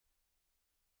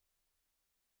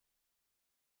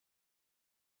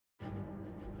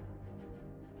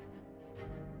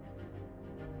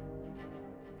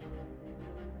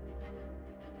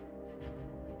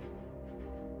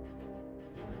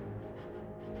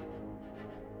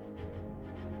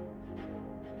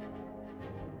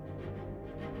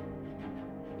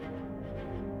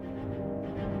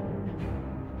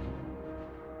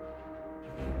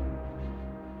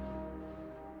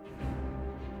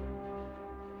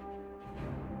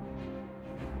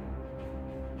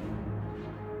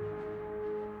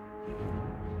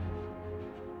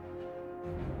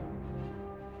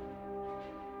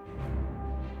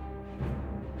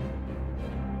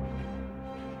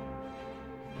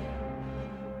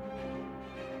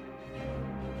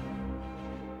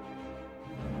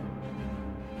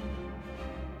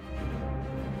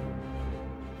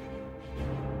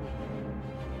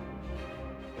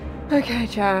Okay,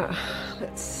 chat.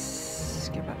 Let's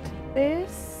get back to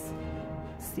this.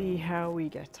 See how we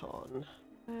get on.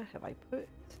 Where have I put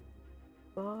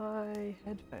my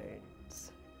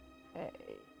headphones? Okay.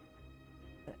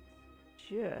 Let's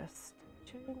just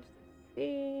change the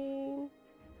scene.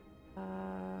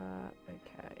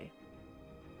 Okay.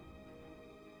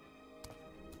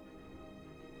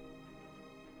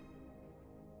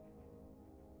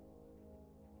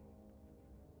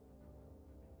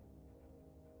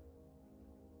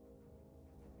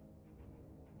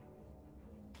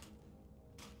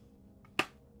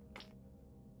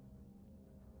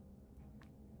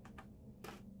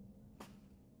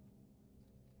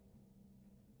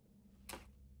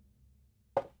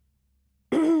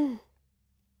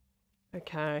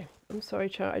 Okay. I'm sorry,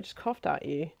 chat. I just coughed at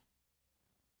you.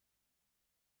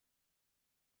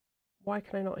 Why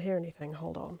can I not hear anything?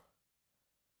 Hold on.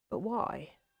 But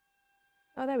why?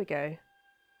 Oh, there we go.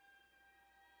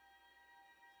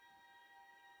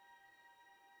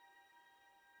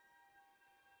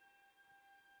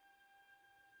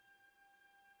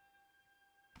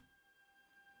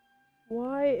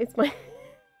 Why is my...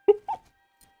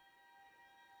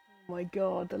 Oh my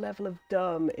god, the level of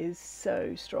dumb is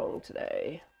so strong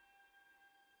today.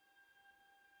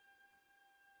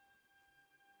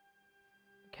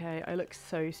 Okay, I look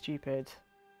so stupid.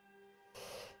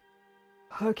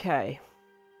 Okay.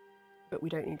 But we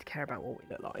don't need to care about what we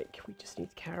look like. We just need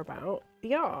to care about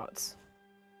the art.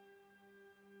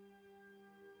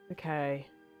 Okay.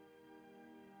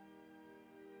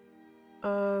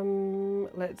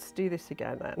 Let's do this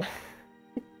again then.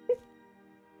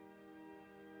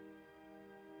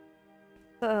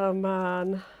 Oh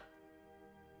man.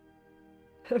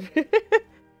 Let's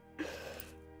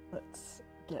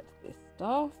get this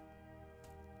stuff.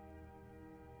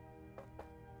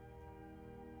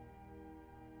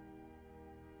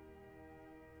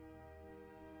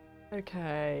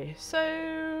 Okay,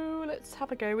 so let's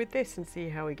have a go with this and see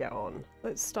how we get on.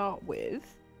 Let's start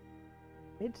with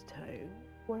mid-tone.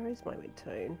 Where is my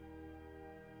mid-tone?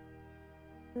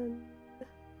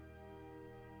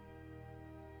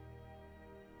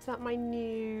 Is that my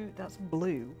new... That's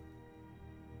blue.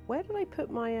 Where did I put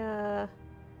my,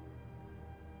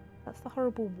 That's the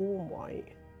horrible warm white.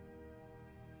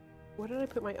 Where did I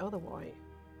put my other white?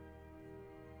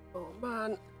 Oh,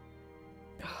 man.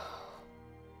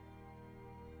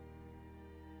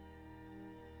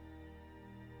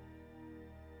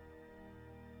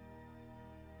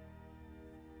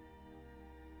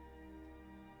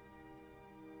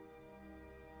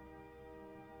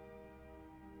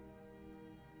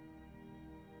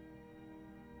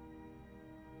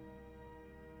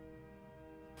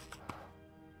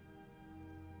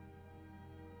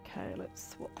 Okay,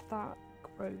 let's swap that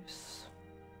gross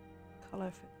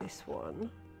colour for this one.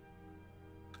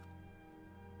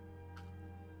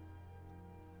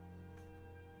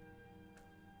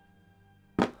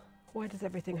 Why does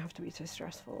everything have to be so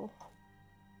stressful?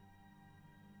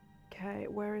 Okay,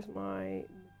 where is my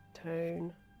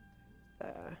tone?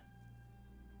 There.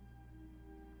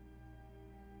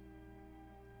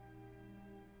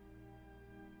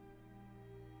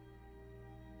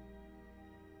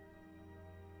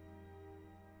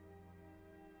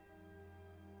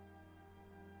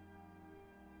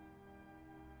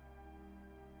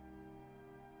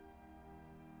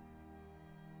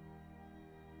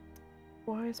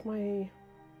 Why is my...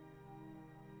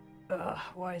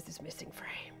 why is this missing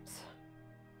frames?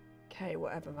 Okay,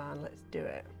 whatever, man, let's do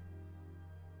it.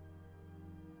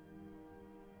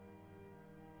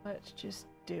 Let's just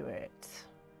do it.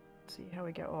 See how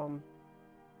we get on.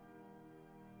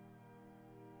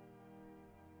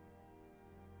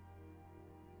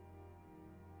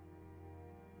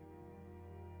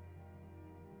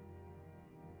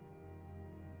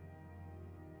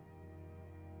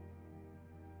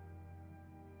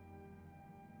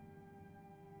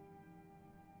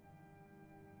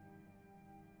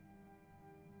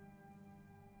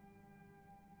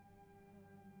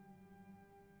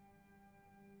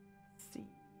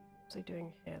 What's I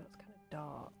doing here? That's kind of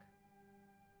dark.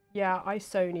 Yeah, I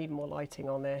so need more lighting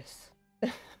on this.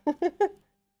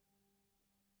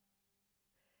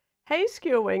 Hey,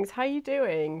 Skewer Wings, how you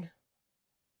doing?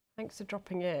 Thanks for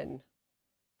dropping in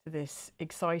to this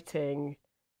exciting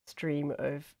stream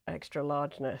of extra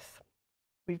largeness.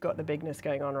 We've got the bigness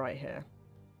going on right here.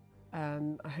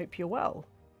 I hope you're well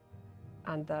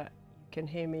and that you can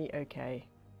hear me okay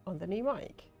on the new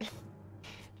mic.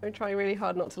 I'm trying really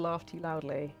hard not to laugh too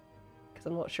loudly because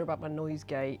I'm not sure about my noise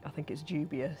gate. I think it's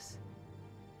dubious.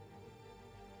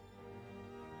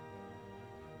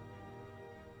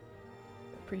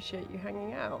 Appreciate you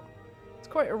hanging out. It's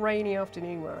quite a rainy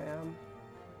afternoon where I am.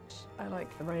 I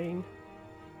like the rain.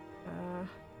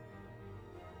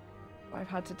 I've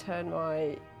had to turn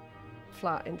my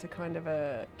flat into kind of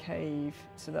a cave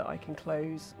so that I can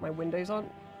close. My windows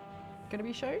aren't going to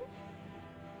be shown.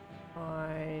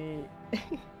 My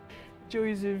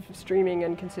joys of streaming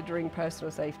and considering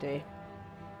personal safety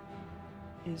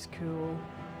is cool.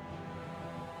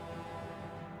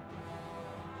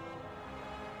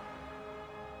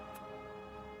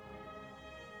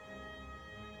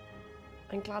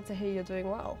 I'm glad to hear you're doing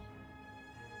well.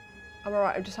 I'm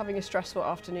alright, I'm just having a stressful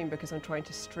afternoon because I'm trying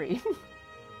to stream.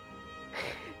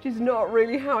 Which is not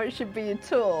really how it should be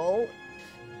at all.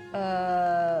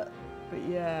 But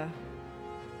yeah.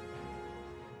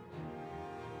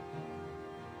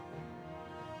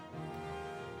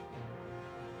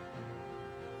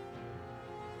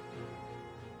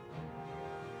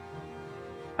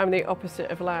 I'm the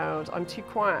opposite of loud. I'm too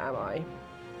quiet, am I?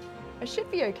 I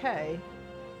should be okay.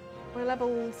 My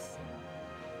levels...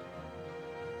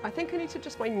 I think I need to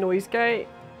adjust my noise gate.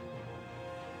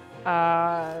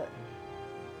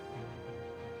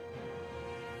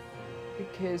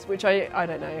 Because, which I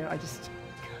don't know, I just...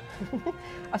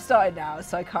 I started now,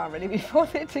 so I can't really be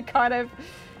bothered to kind of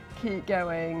keep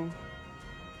going.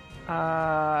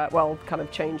 Well, kind of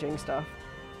changing stuff.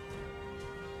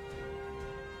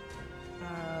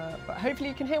 But hopefully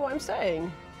you can hear what I'm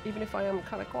saying, even if I am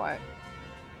kind of quiet.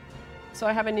 So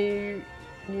I have a new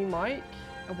mic,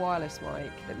 a wireless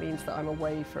mic, that means that I'm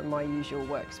away from my usual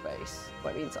workspace.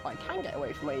 Well, it means that I can get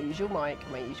away from my usual mic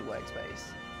and my usual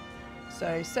workspace.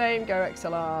 So same Go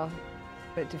XLR,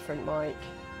 but different mic.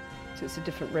 So it's a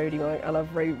different roadie mic. I love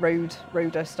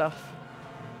roader stuff.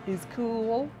 Is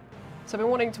cool. So I've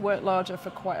been wanting to work larger for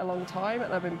quite a long time,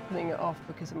 and I've been putting it off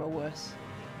because of my wuss.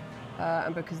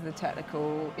 And because of the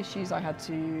technical issues I had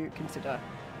to consider.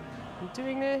 I'm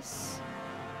doing this.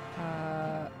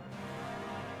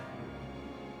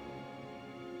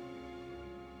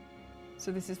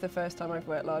 So this is the first time I've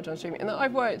worked large on streaming. And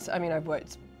I've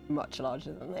worked much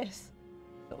larger than this.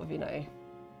 Sort of, you know,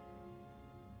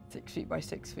 6 feet by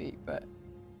 6 feet, but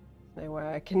there's no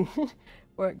way I can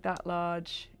work that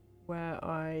large where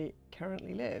I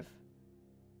currently live.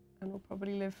 And will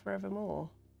probably live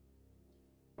forevermore.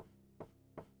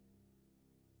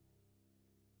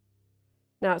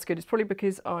 Now it's good. It's probably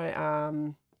because I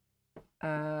am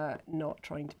not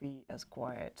trying to be as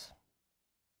quiet.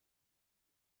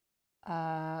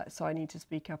 So I need to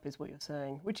speak up is what you're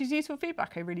saying, which is useful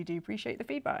feedback. I really do appreciate the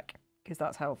feedback because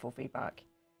that's helpful feedback.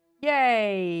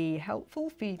 Yay, helpful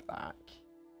feedback.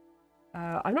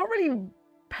 I'm not really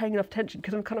paying enough attention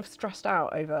because I'm kind of stressed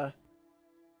out over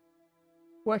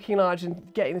working large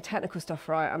and getting the technical stuff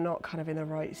right. I'm not kind of in the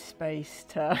right space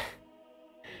to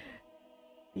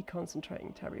be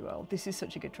concentrating terribly well. This is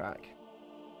such a good track.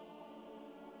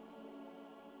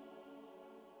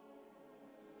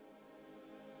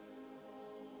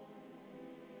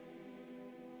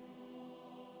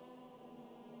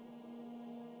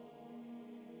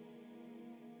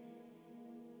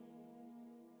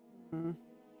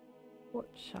 What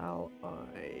shall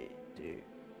I do?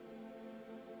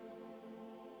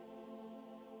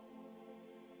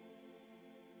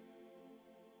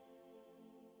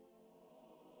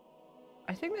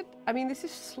 I think that, I mean, this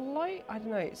is I don't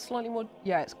know, it's slightly more,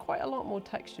 yeah, it's quite a lot more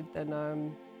textured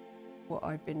than what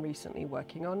I've been recently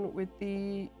working on with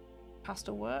the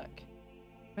pastel work.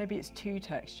 Maybe it's too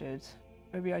textured.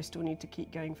 Maybe I still need to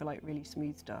keep going for like really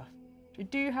smooth stuff. We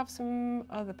do have some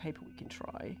other paper we can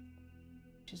try,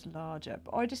 which is larger,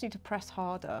 but I just need to press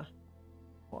harder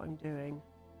what I'm doing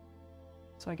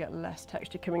so I get less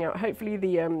texture coming out. Hopefully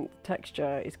the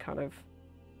texture is kind of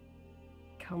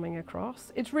coming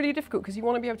across. It's really difficult because you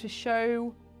want to be able to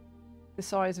show the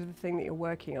size of the thing that you're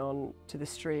working on to the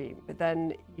stream, but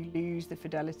then you lose the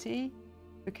fidelity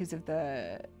because of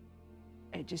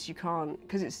you can't,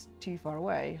 because it's too far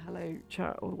away. Hello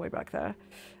chat all the way back there.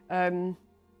 You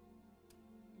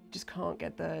just can't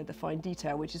get the fine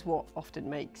detail, which is what often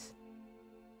makes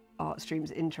art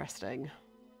streams interesting,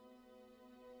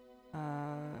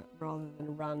 rather than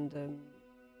a random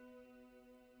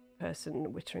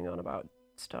person whittering on about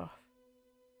stuff.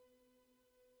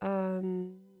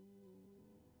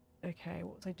 Okay,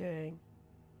 what was I doing?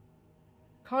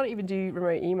 Can't even do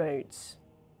remote emotes.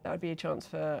 That would be a chance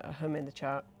for a hum in the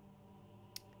chat.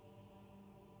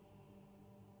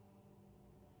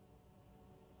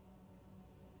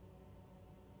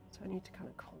 So I need to kind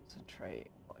of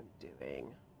concentrate on what I'm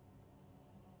doing.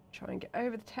 Try and get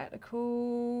over the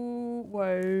technical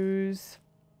woes.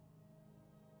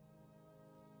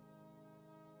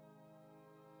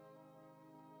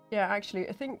 Yeah, actually,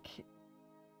 I think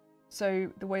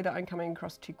So the way that I'm coming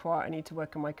across too quiet, I need to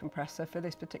work on my compressor for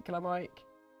this particular mic,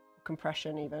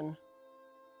 compression even.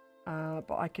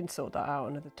 But I can sort that out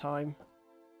another time.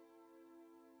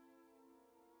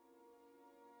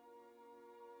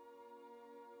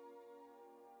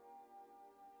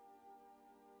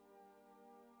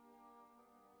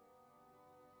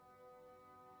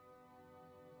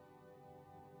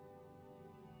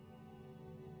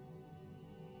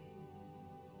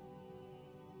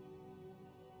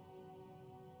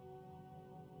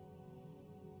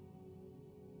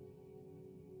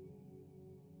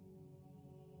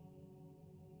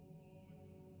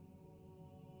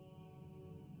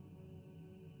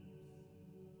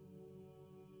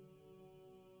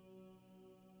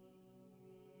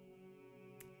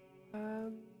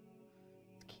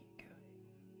 Let's keep going.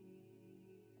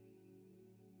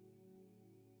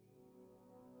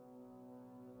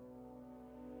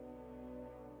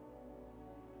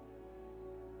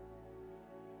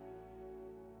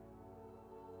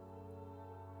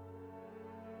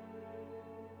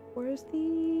 Where's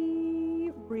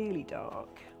the really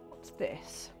dark? What's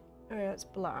this? Oh yeah, it's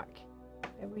black.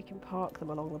 Maybe we can park them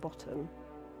along the bottom.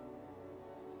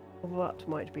 Well, that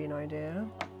might be an idea.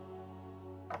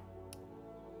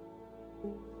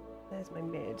 There's my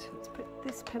mid. Let's put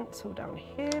this pencil down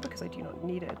here because I do not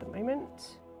need it at the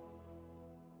moment.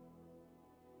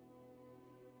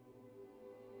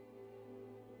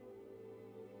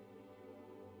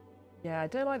 Yeah, I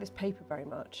don't like this paper very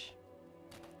much.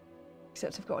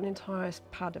 Except I've got an entire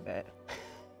pad of it.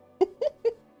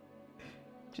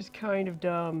 Which is kind of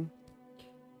dumb.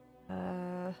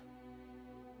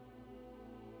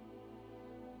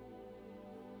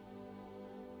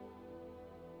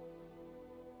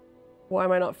 Why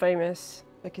am I not famous?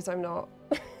 Because I'm not.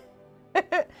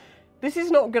 This is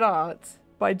not good art,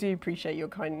 but I do appreciate your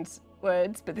kind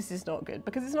words, but this is not good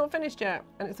because it's not finished yet.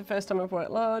 And it's the first time I've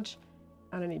worked large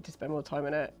and I need to spend more time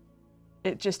on it.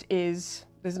 It just is.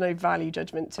 There's no value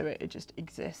judgment to it. It just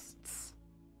exists.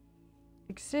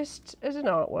 Exists as an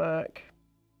artwork.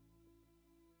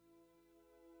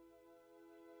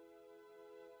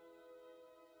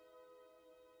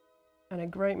 And a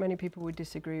great many people would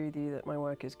disagree with you that my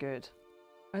work is good.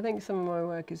 I think some of my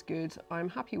work is good. I'm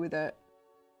happy with it.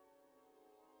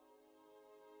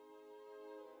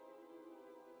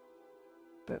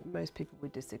 But most people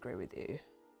would disagree with you.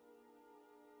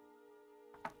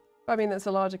 I mean, that's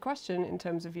a larger question in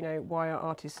terms of, you know, why are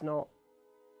artists not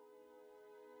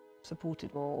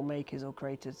supported more, or makers or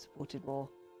creators supported more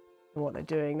in what they're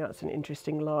doing? That's an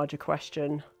interesting, larger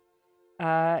question.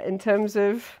 In terms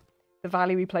of the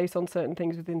value we place on certain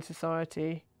things within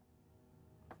society.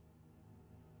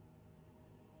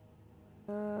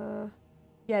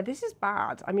 Yeah, this is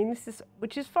bad. I mean, this is,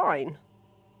 which is fine.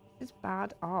 This is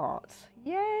bad art.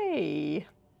 Yay!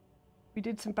 We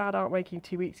did some bad art making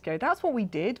 2 weeks ago. That's what we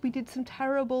did. We did some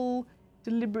terrible,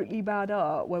 deliberately bad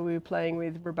art where we were playing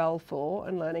with Rebel 4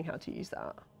 and learning how to use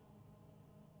that.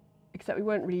 Except we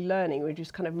weren't really learning. We were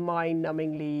just kind of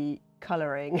mind-numbingly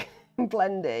colouring and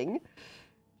blending.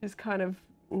 Just kind of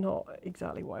not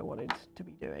exactly what I wanted to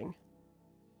be doing.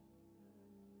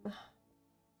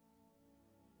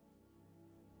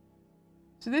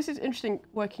 So this is interesting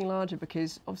working larger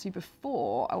because obviously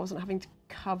before I wasn't having to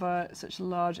cover such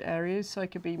large areas, so I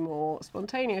could be more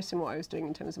spontaneous in what I was doing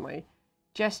in terms of my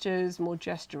gestures, more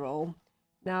gestural.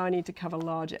 Now I need to cover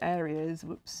larger areas.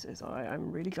 Whoops,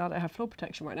 I'm really glad I have floor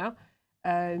protection right now.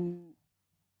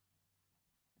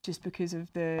 Just because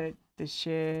of the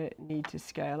sheer need to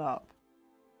scale up,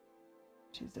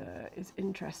 which is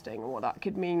interesting, and what that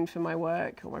could mean for my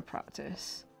work or my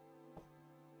practice,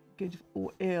 good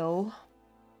or ill.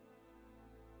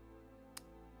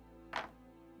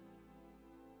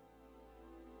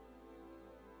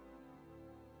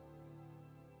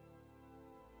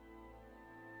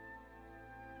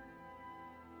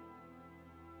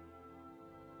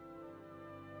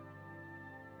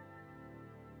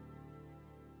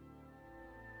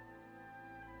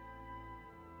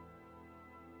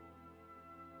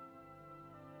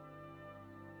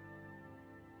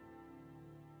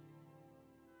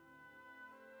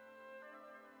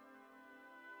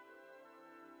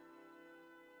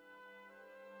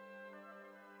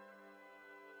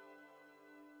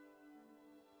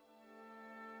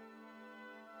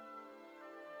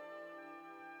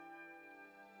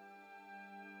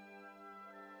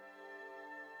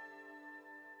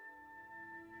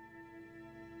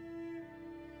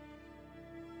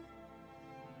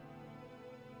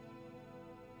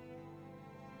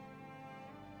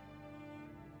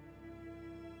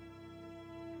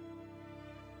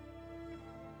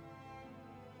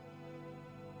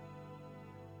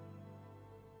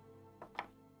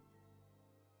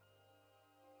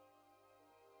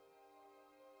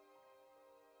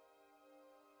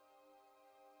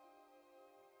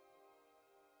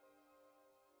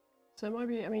 So it might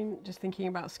be, I mean, just thinking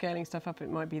about scaling stuff up, it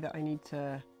might be that I need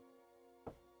to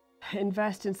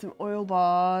invest in some oil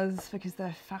bars because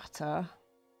they're fatter.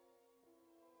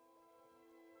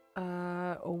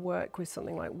 Or work with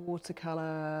something like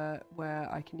watercolor where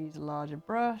I can use a larger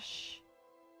brush,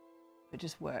 but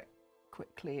just work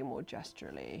quickly and more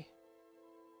gesturally.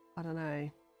 I don't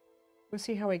know. We'll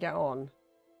see how we get on.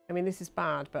 I mean, this is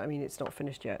bad, but I mean, it's not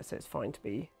finished yet, so it's fine to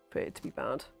be, for it to be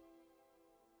bad.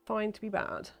 Fine to be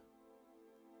bad.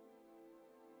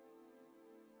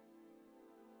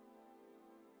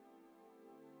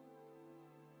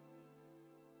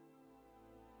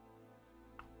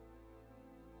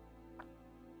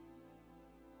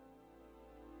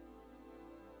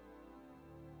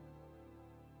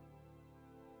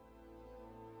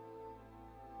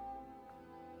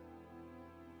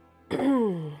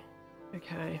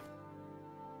 Okay.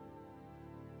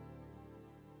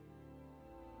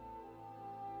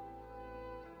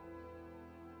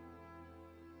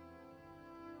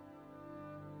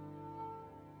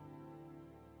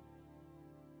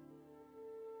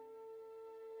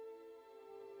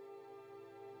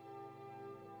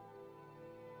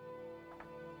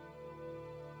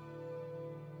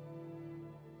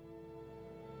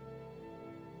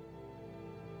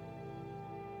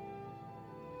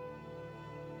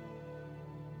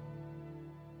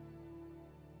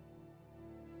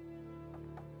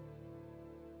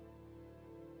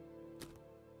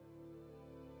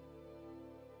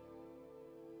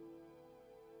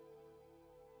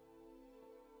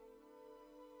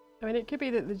 I mean, it could be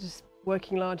that the just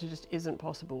working larger just isn't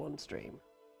possible on stream.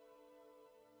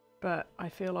 But I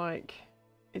feel like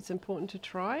it's important to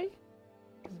try.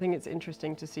 I think it's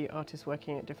interesting to see artists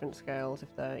working at different scales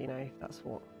if they're, you know, if that's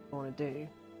what I want to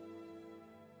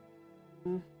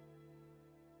do.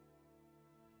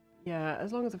 Yeah,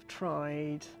 as long as I've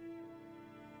tried.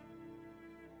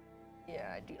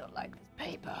 Yeah, I do not like this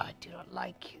paper. I do not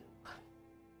like you.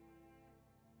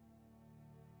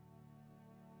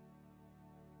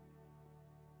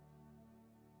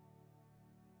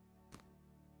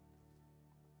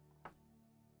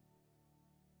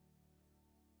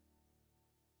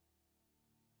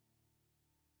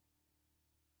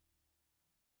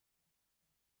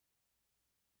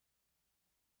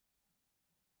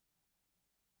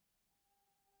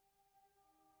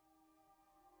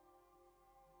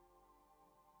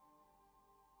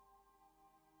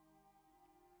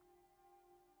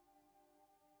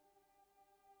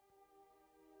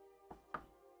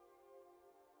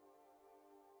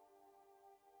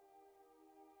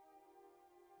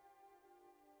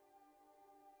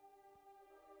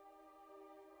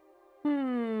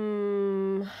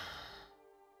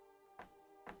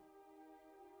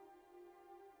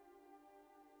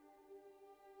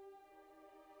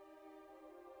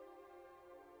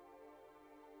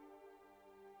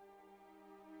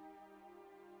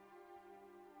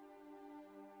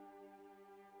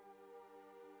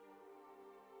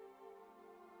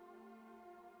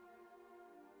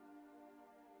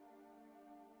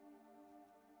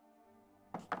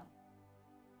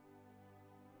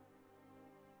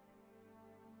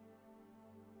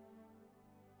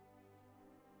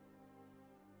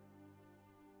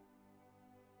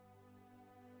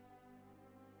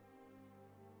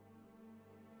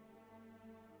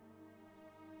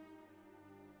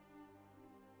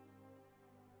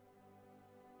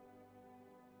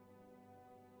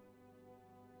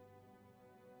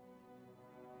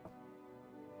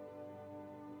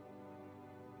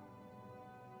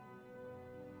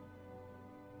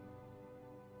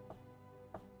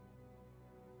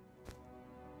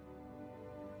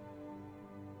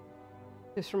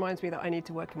 This reminds me that I need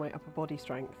to work on my upper body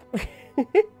strength.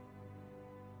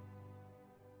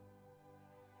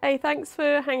 Hey, thanks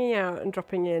for hanging out and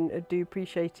dropping in. I do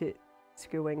appreciate it,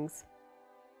 School Wings.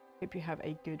 Hope you have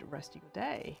a good rest of your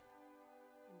day.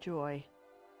 Enjoy.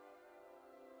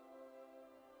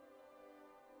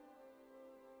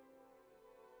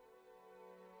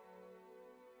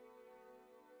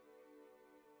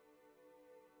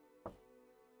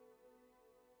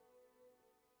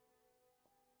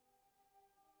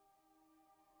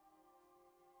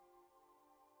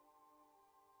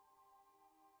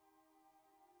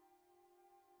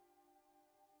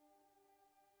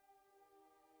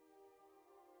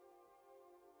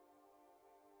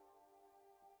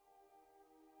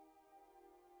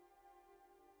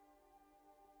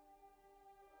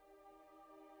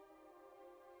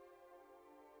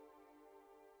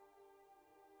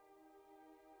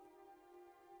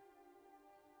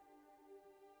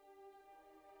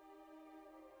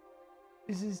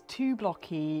 This is too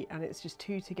blocky and it's just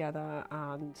two together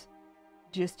and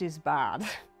just as bad.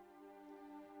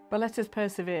 But let us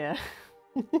persevere.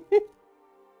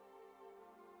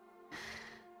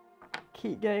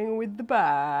 Keep going with the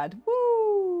bad.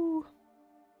 Woo!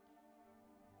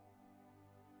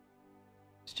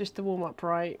 It's just the warm-up,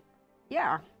 right?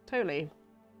 Yeah, totally.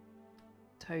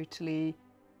 Totally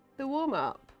the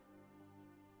warm-up.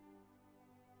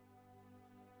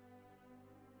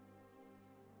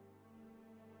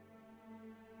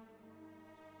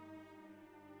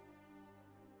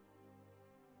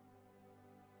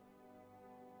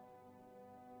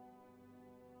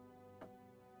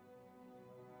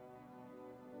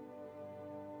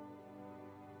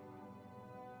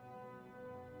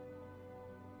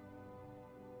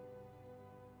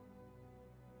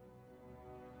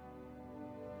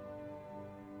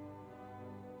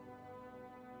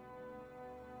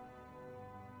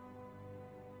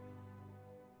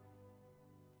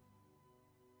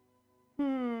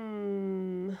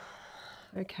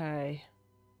 Okay.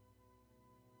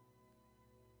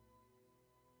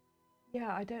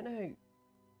 Yeah, I don't know.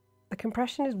 The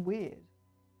compression is weird.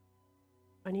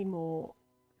 I need more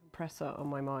compressor on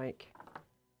my mic.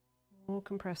 More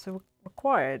compressor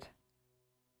required.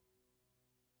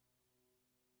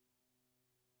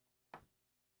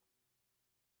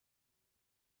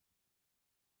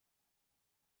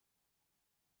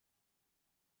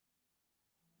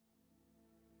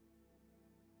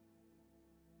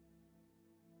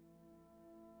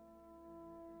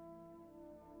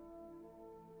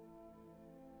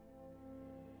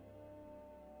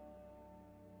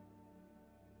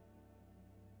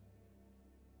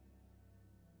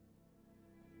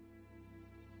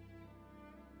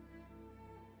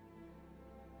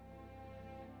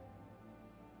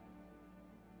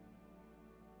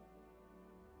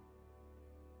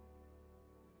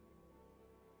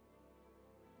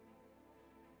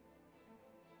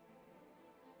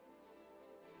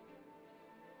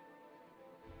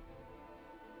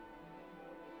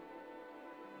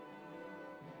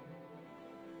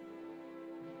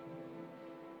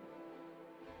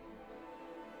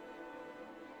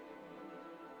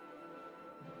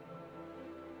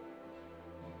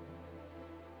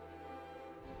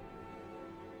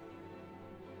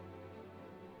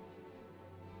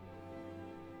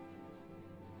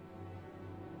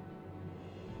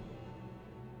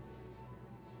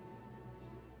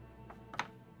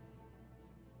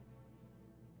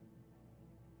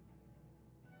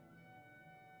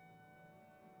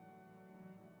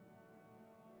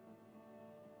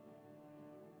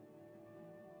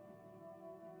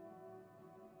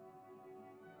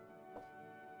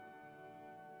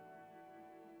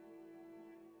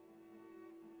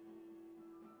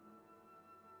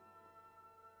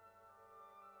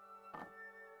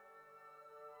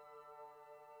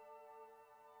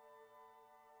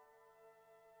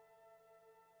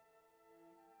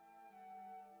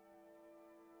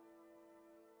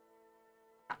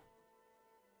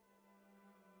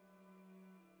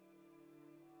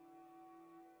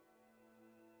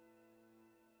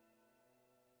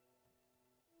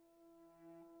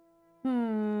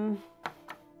 Hmm.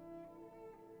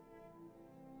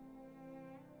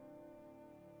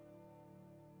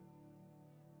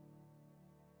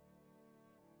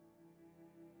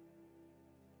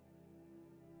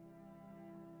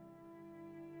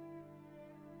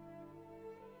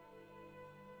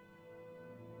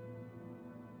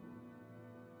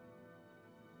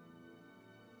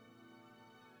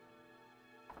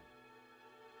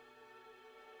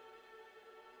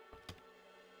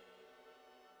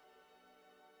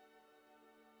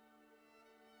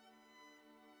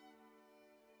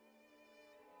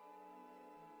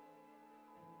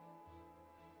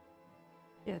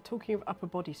 Yeah, talking of upper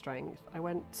body strength, I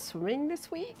went swimming this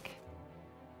week,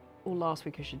 or last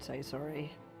week I should say,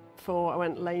 sorry. I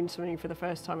went lane swimming for the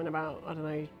first time in about, I don't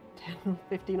know, 10,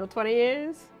 15 or 20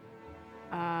 years.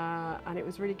 And it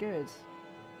was really good,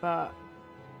 but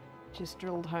just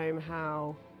drilled home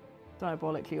how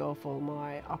diabolically awful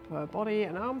my upper body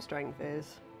and arm strength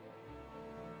is.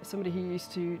 As somebody who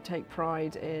used to take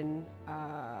pride in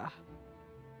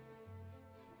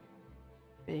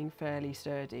being fairly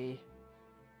sturdy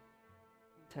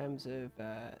in terms of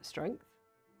strength,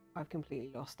 I've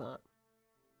completely lost that,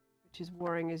 which is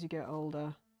worrying as you get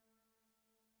older.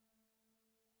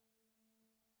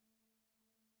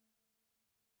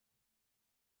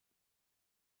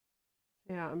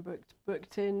 Yeah, I'm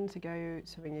booked in to go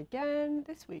swimming again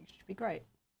this week. Should be great.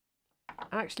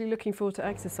 Actually looking forward to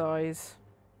exercise,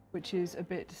 which is a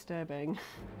bit disturbing.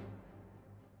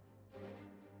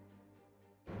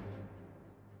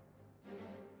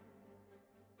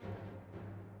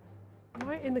 Am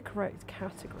I in the correct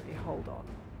category? Hold on.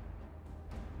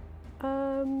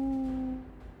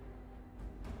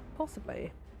 Possibly.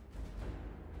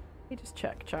 Let me just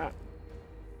check, chat.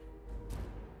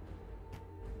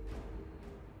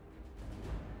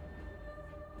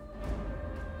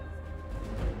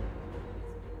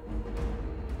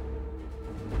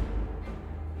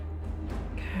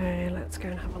 Okay, let's go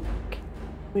and have a look.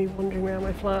 Me wandering around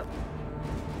my flat.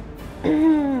 Let's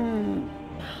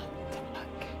have a look.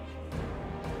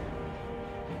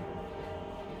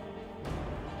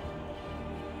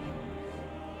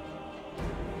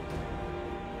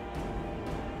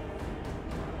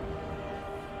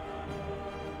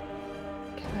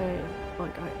 Okay,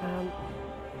 like I am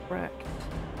correct.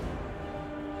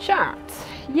 Chat,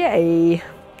 yay!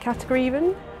 Category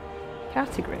even?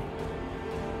 Category.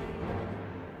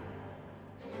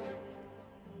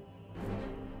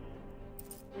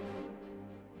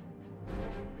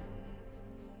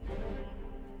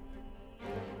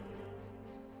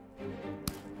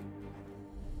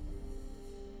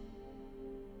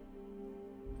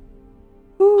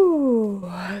 Ooh,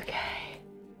 okay.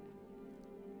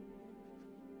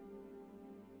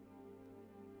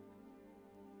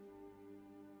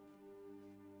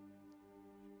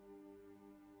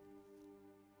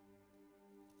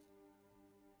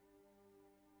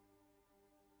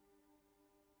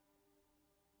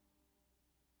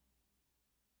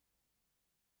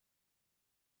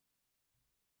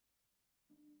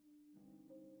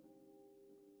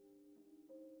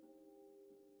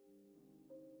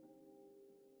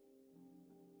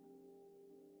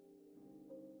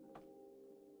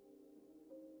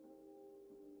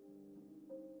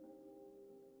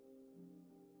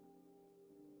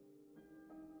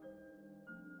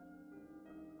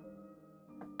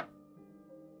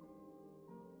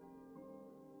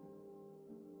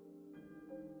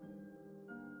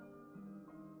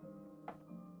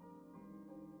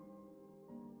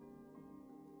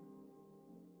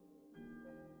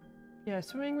 Yeah,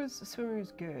 swimming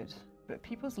was good, but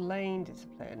people's lane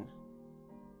discipline.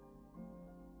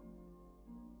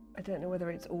 I don't know whether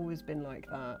it's always been like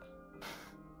that.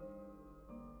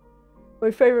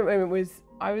 My favourite moment was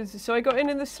I got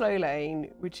in the slow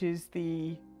lane, which is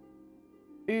the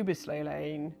uber slow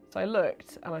lane. So I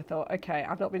looked and I thought, okay,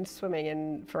 I've not been swimming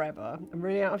in forever. I'm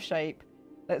really out of shape.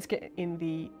 Let's get in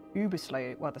the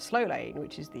the slow lane,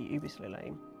 which is the uber slow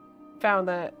lane. Found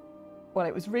that, well,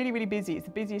 it was really, really busy. It's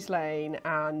the busiest lane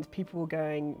and people were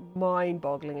going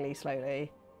mind-bogglingly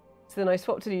slowly. So then I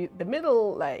swapped to the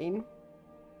middle lane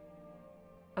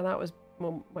and that was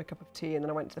more my cup of tea. And then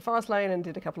I went to the fast lane and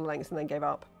did a couple of lengths and then gave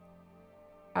up.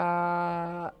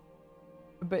 But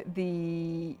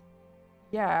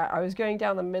I was going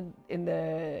down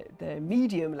the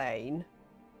medium lane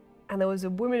and there was a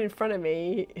woman in front of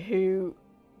me who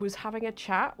was having a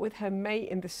chat with her mate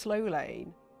in the slow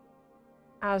lane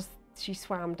as she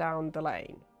swam down the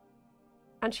lane.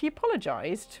 And she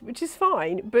apologized, which is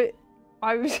fine, but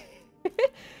I was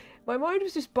my mind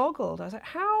was just boggled. I was like,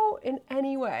 how in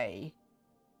any way,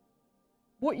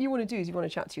 what you want to do is you want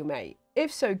to chat to your mate.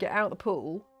 If so, get out the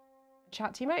pool and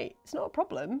chat to your mate. It's not a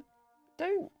problem.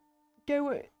 Don't go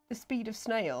at the speed of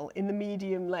snail in the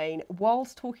medium lane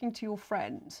whilst talking to your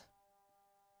friend.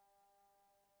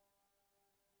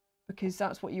 Because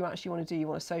that's what you actually want to do. You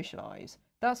want to socialise.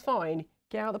 That's fine.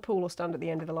 Get out of the pool or stand at the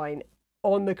end of the line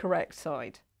on the correct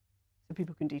side so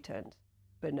people can do turns.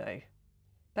 But no.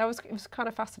 It was kind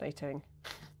of fascinating.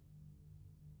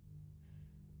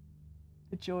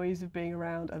 The joys of being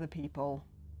around other people.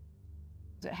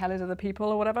 Is it hell is other people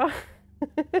or whatever?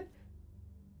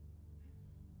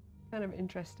 Kind of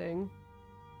interesting.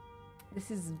 This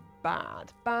is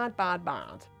bad. Bad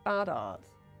art.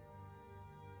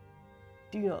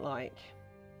 Do not like.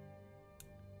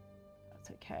 That's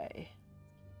okay.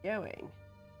 Keep going.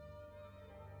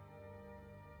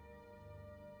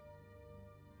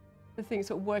 The thing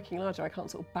sort of working larger, I can't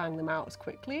sort of bang them out as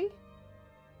quickly.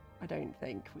 I don't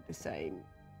think with the same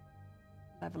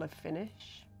level of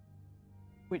finish,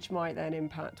 which might then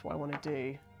impact what I want to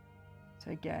do.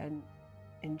 So again,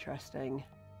 interesting.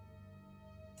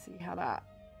 See how that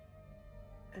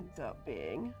ends up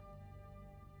being.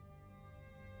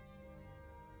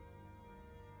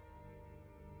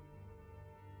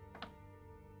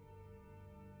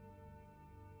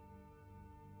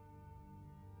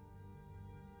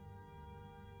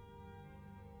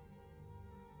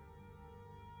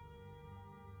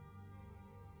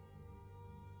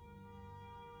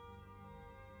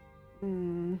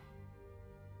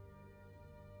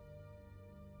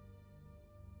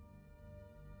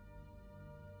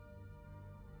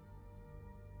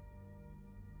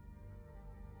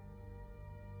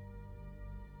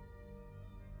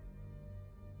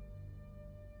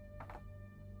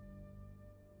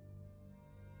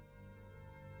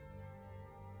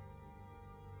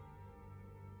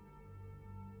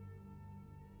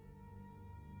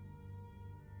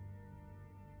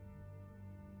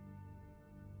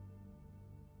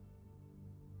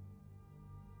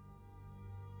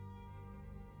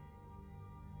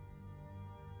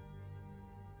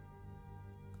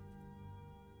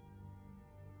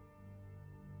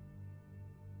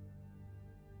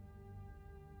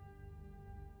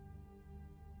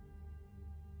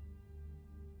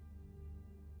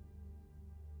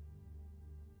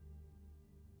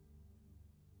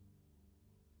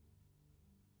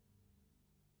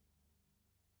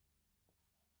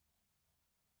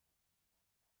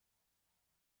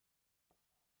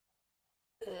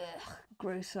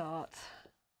 Gross art.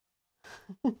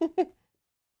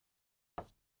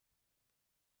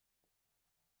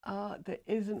 Art that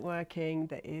isn't working,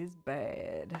 that is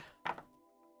bad.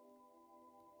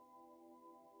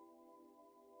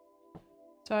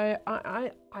 So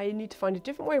I need to find a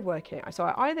different way of working. So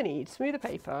I either need smoother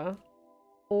paper,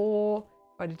 or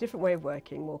find a different way of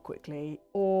working more quickly,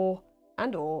 or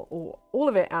all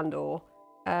of it,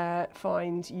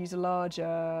 use a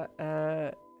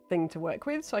larger thing to work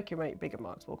with so I can make bigger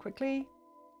marks more quickly,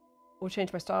 or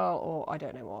change my style, or I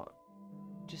don't know what.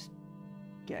 Just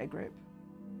get a grip.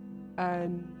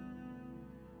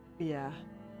 Yeah.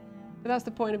 But that's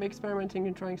the point of experimenting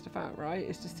and trying stuff out, right?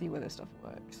 Is to see whether stuff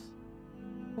works.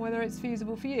 Whether it's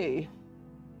feasible for you.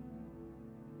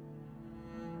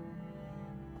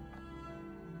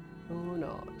 Or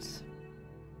not.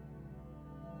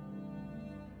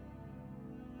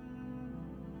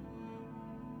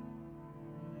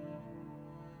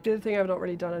 The other thing I've not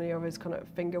really done any of is kind of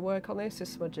finger work on this,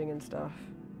 just smudging and stuff.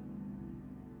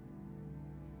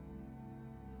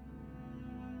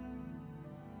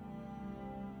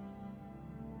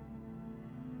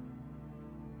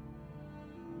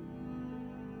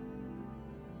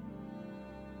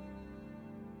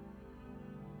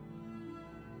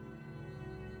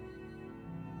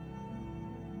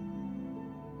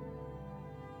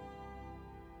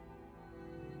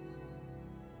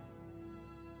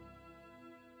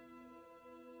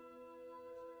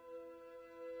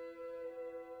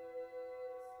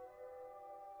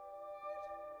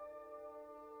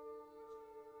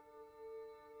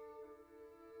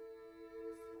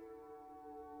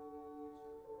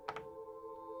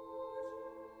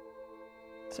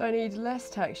 So I need less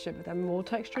texture, but then more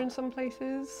texture in some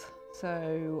places.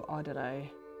 So, I don't know.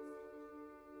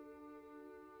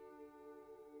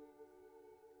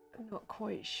 I'm not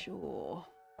quite sure.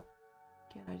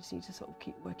 Again, I just need to sort of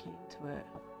keep working into it.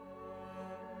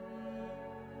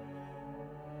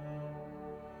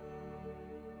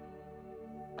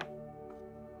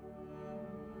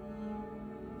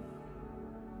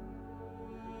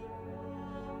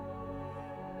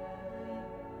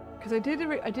 Because I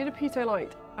did a piece I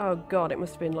liked, oh god, it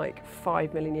must have been like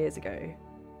 5 million years ago.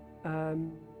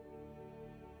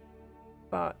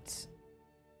 But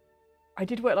I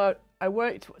did work like,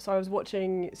 so I was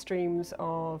watching streams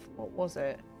of, what was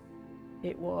it?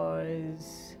 It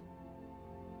was,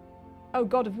 oh,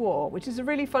 God of War, which is a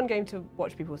really fun game to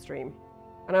watch people stream.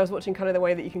 And I was watching kind of the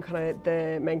way that you can kind of,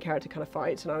 the main character kind of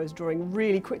fights, and I was drawing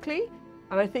really quickly.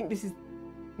 And I think this is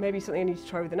maybe something I need to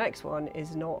try with the next one,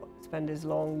 is not spend as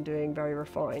long doing very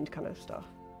refined kind of stuff.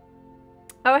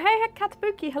 Oh, hey,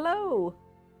 Katabuki, hello.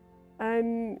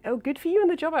 Oh, good for you in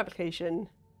the job application.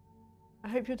 I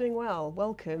hope you're doing well.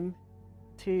 Welcome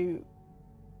to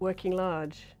working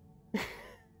large,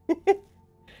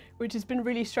 which has been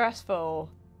really stressful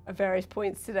at various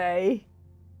points today.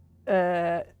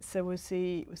 So we'll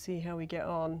see how we get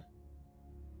on.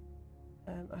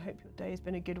 I hope your day has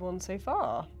been a good one so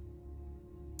far.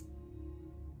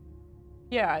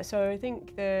 Yeah, so I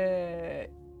think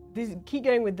keep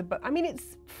going with the, I mean,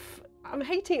 I'm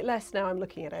hating it less now I'm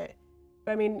looking at it.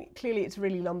 But I mean, clearly it's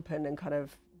really lumpen and kind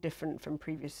of different from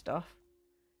previous stuff.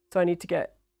 So I need to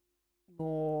get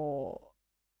more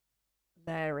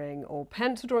layering or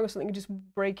pencil drawing or something and just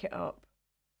break it up.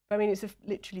 But I mean, it's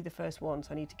literally the first one,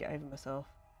 so I need to get over myself.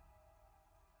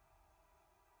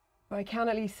 But I can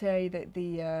at least say that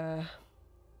the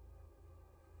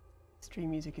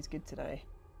stream music is good today.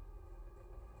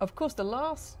 Of course, the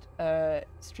last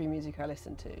stream music I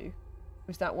listened to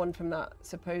was that one from that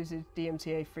supposed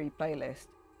DMCA free playlist.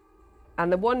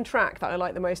 And the one track that I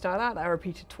liked the most out of that I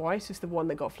repeated twice, is the one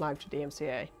that got flagged for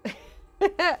DMCA.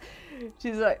 Which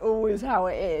is like always how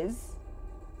it is.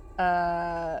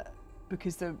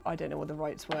 Because I don't know what the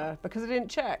rights were. Because I didn't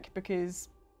check, because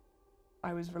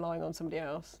I was relying on somebody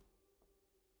else.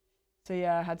 So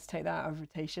yeah, I had to take that out of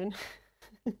rotation.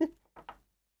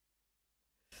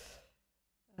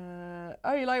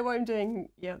 Oh, you like what I'm doing?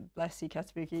 Yeah, bless you,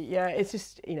 Katabuki. Yeah, it's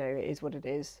just, you know, it is what it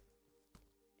is.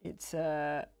 It's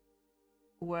a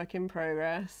work in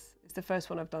progress. It's the first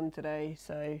one I've done today,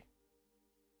 so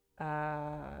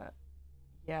yeah,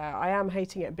 I am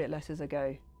hating it a bit less as I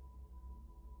go.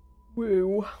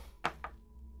 Woo.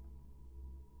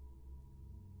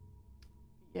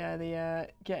 Yeah, the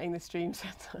getting the stream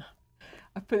set up.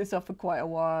 I've put this off for quite a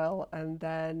while, and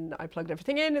then I plugged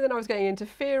everything in, and then I was getting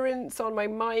interference on my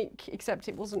mic, except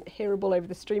it wasn't hearable over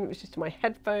the stream, it was just my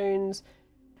headphones.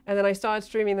 And then I started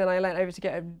streaming, then I went over to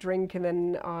get a drink, and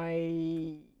then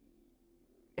I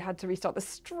had to restart the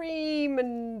stream,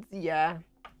 and yeah.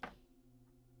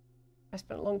 I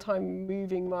spent a long time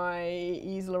moving my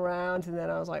easel around, and then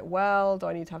I was like, well, do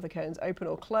I need to have the curtains open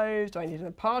or closed? Do I need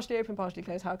them partially open, partially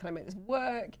closed? How can I make this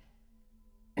work?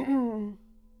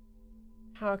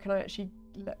 How can I actually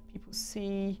let people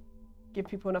see, give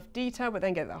people enough detail, but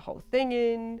then get that whole thing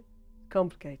in?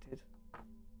 Complicated.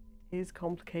 It is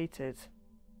complicated.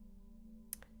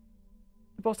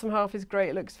 The bottom half is great.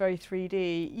 It looks very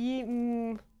 3D.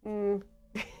 You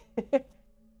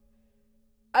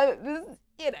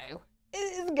know,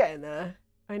 it's getting there.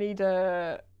 I need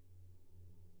I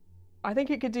think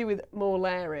it could do with more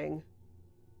layering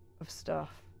of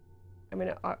stuff. I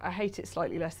mean, I hate it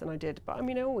slightly less than I did, but I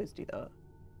mean, I always do that.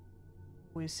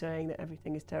 Always saying that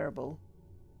everything is terrible.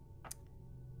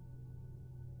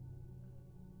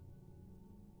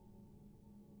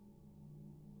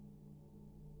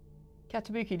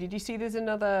 Katabuki, did you see there's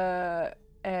another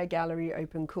air gallery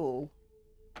open call?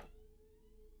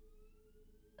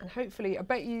 And hopefully, I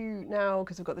bet you now,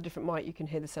 because I've got the different mic, you can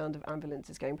hear the sound of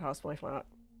ambulances going past my flat.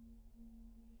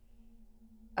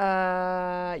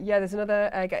 Yeah, there's another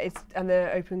and the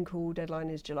open call deadline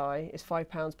is July. It's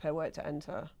 £5 per work to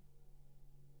enter.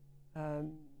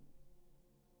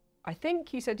 I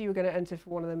think you said you were going to enter for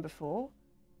one of them before,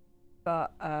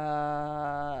 but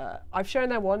I've shown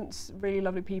there once. Really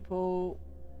lovely people,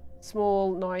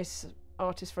 small, nice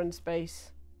artist-run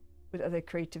space with other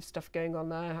creative stuff going on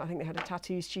there. I think they had a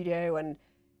tattoo studio and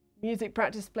music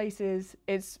practice places.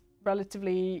 It's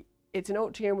an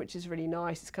atrium, which is really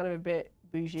nice. It's kind of a bit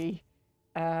bougie,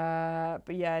 but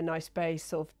yeah, nice space,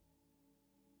 sort of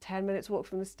 10 minutes walk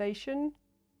from the station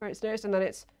where it's nearest, and then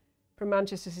it's from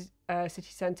Manchester city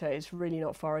centre. It's really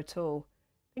not far at all.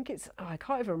 I think it's, I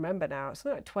can't even remember now, it's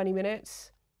something like 20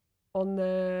 minutes on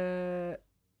the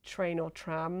train or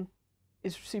tram.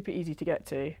 It's super easy to get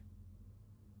to,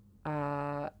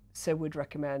 so would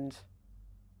recommend.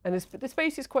 And the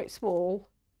space is quite small.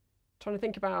 I'm trying to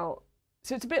think about,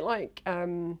 so it's a bit like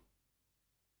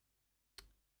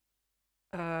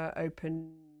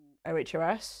open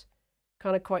OHOS,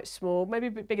 kind of quite small, maybe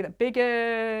a bit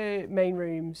bigger main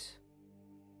rooms,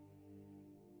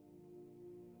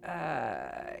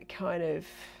 kind of,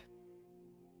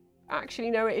 actually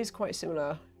no, it is quite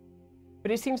similar,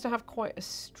 but it seems to have quite a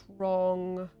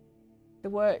strong, the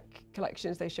work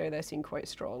collections they show there seem quite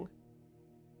strong,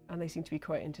 and they seem to be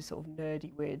quite into sort of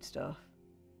nerdy weird stuff,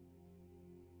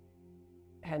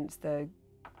 hence the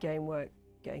game work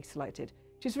getting selected.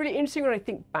 Which is really interesting when I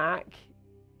think back,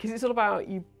 because it's all about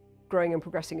you growing and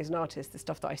progressing as an artist, the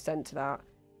stuff that I sent to that,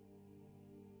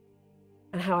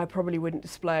 and how I probably wouldn't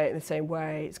display it in the same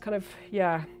way. It's kind of,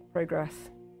 yeah,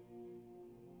 progress.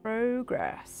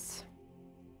 Progress.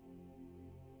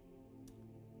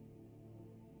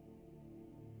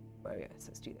 Oh yes,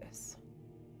 let's do this.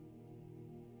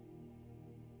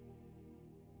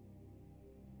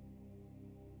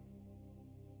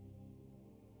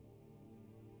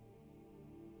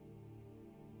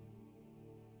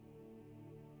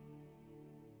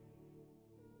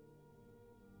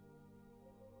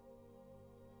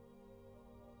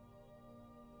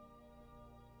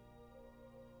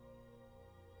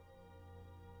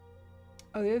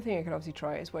 Oh, the other thing I could obviously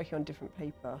try is working on different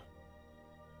paper,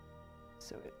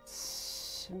 so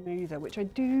it's smoother, which I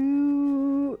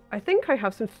do. I think I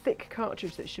have some thick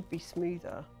cartridge that should be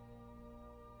smoother.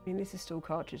 I mean, this is still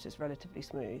cartridge that's relatively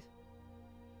smooth.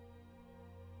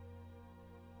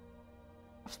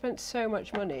 I've spent so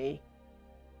much money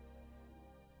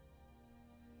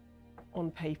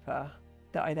on paper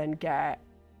that I then get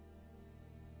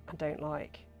and don't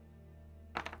like.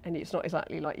 And it's not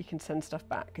exactly like you can send stuff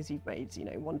back because you've made, you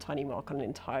know, one tiny mark on an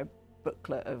entire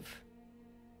booklet of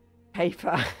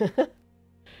paper.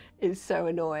 It's so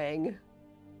annoying.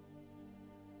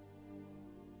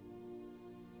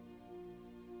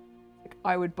 Like,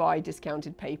 I would buy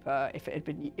discounted paper if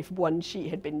if one sheet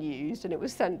had been used and it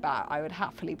was sent back. I would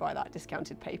happily buy that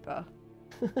discounted paper.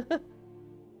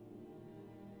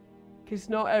 Because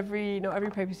not every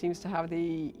paper seems to have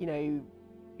the, you know,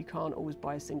 you can't always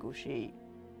buy a single sheet.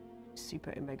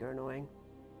 Super mega annoying.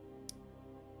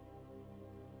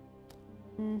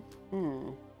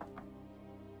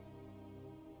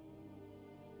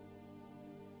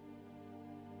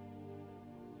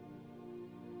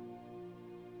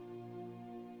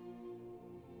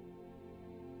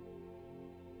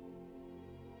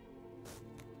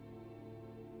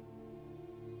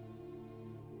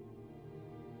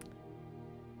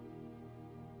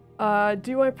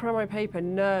 Do I prime my paper?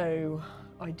 No,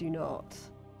 I do not.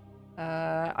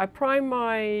 I prime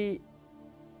my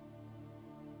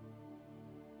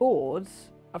boards.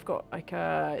 I've got like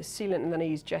a sealant and then I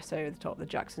use gesso at the top, the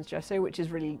Jackson's gesso, which is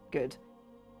really good.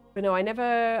 But no, I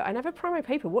never prime my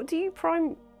paper. What do you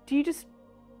prime? Do you just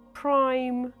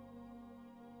prime?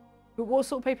 But what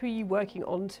sort of paper are you working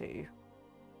onto?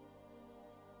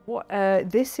 What?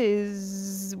 This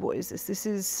is, what is this? This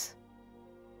is,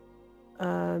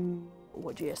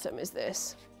 what GSM is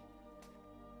this?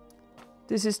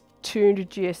 This is 200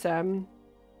 GSM.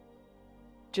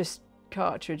 Just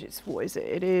cartridge. It's, what is it?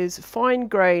 It is fine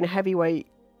grain heavyweight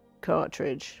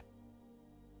cartridge.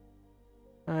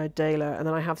 Dela, and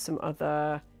then I have some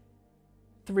other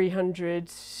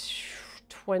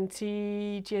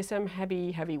 320 GSM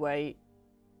heavyweight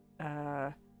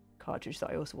cartridge that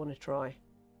I also want to try.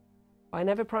 I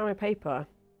never prime my paper.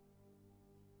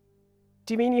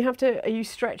 Do you mean you have to, are you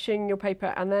stretching your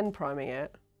paper and then priming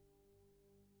it?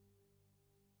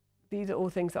 These are all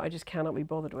things that I just cannot be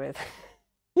bothered with.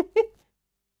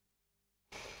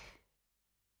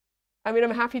 I mean,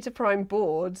 I'm happy to prime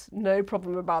boards, no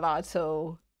problem about that at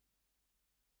all.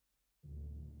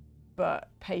 But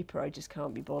paper, I just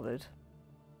can't be bothered.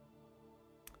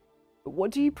 But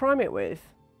what do you prime it with?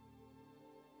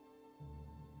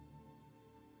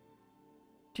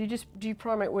 Do you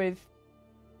prime it with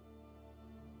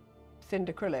thinned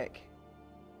acrylic?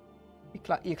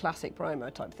 Your classic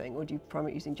primer type thing, or do you prime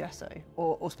it using gesso?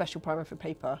 Or special primer for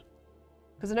paper?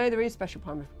 Because I know there is special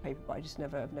primer for paper, but I just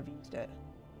I've never used it.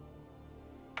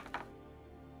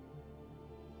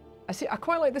 I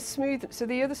quite like the smooth, so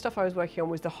the other stuff I was working on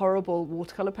was the horrible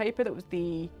watercolour paper that was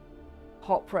the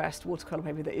hot pressed watercolour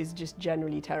paper that is just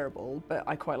generally terrible, but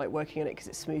I quite like working on it because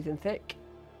it's smooth and thick.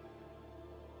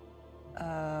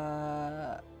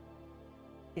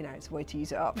 You know, it's a way to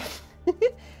use it up.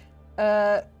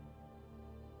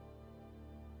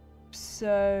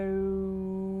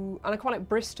 So, and I quite like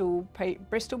Bristol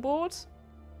boards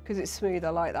because it's smooth.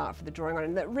 I like that for the drawing on,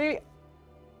 and that really,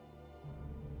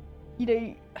 you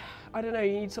know, I don't know,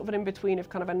 you need sort of an in-between of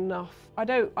kind of enough. I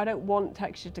don't want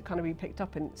texture to kind of be picked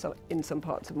up in some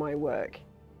parts of my work,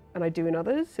 and I do in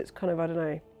others. It's kind of, I don't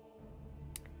know.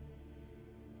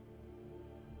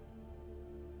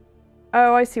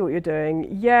 Oh, I see what you're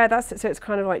doing. Yeah, that's it. So it's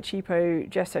kind of like cheapo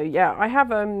gesso. Yeah, I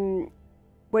have, when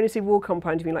you say wall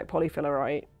compound, you mean like polyfiller,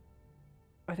 right?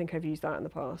 I think I've used that in the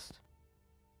past.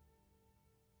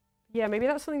 Yeah, maybe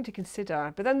that's something to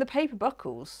consider. But then the paper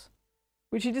buckles,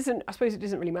 which it doesn't, I suppose it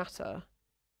doesn't really matter.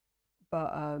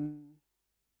 But,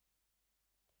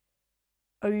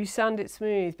 oh, you sand it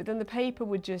smooth, but then the paper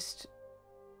would just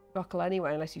buckle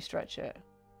anyway unless you stretch it.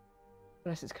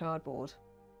 Unless it's cardboard.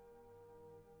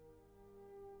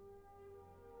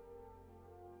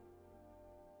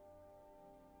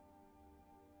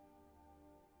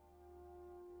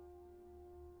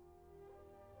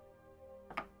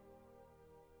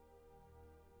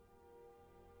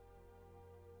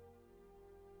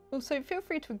 Also, feel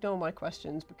free to ignore my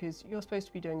questions because you're supposed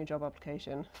to be doing a job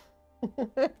application.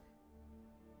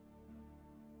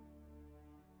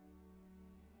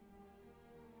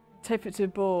 Tape it to a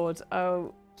board.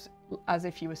 Oh, as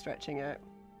if you were stretching it.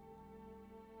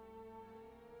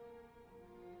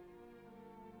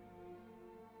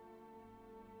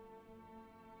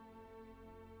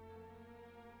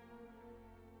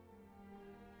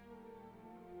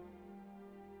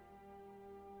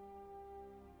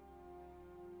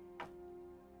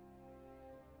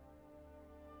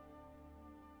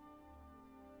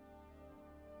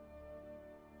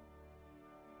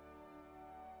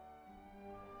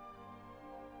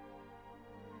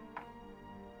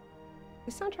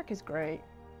 The soundtrack is great.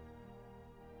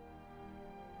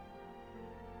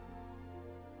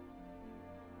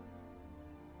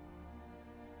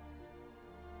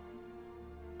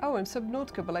 Oh, and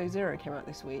Subnautica Below Zero came out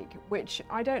this week, which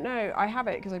I don't know. I have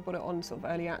it because I bought it on sort of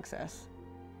early access.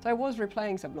 So I was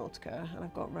replaying Subnautica, and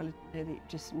I've got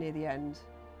just near the end,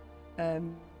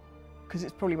 because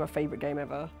it's probably my favourite game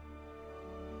ever.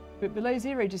 But Below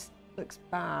Zero just looks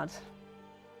bad.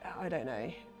 I don't know.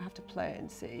 I have to play it and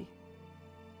see.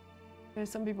 There's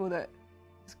some people that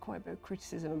there's quite a bit of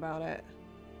criticism about it.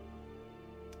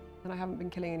 And I haven't been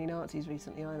killing any Nazis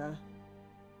recently either.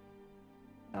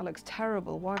 That looks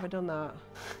terrible. Why have I done that?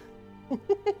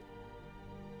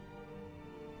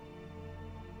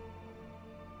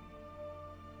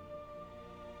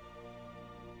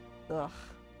 Ugh.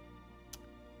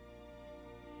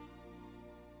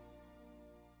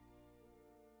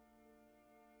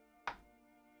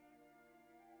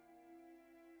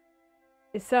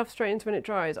 It self-straightens when it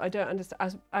dries. I don't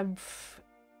understand.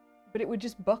 But it would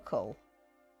just buckle.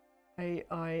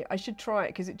 I should try it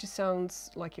because it just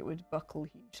sounds like it would buckle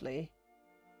hugely.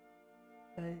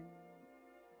 I mean,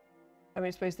 I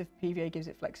suppose the PVA gives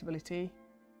it flexibility.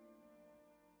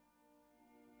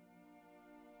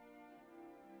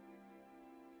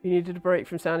 You needed a break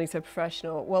from sounding so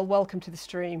professional. Well, welcome to the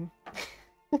stream.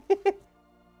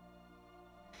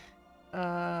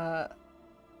 Are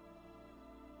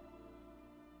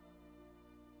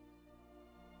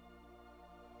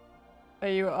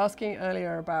you asking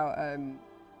earlier about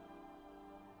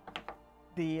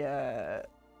the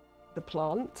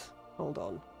plant? Hold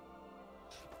on.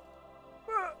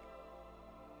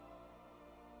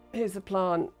 Here's the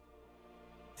plant.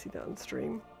 See that on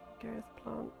stream? Here's the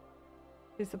plant.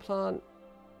 Here's the plant.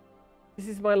 This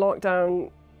is my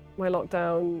lockdown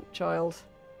child.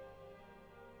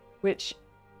 Which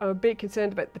I'm a bit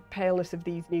concerned about the paleness of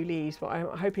these new leaves, but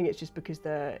I'm hoping it's just because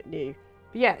they're new.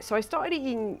 But yeah, so I started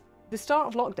eating, the start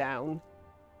of lockdown,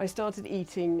 I started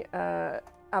eating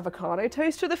avocado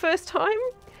toast for the first time.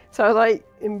 So I was like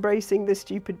embracing the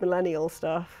stupid millennial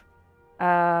stuff.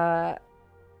 So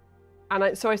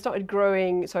I started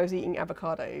growing, so I was eating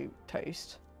avocado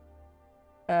toast.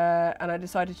 And I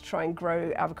decided to try and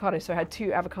grow avocado. So I had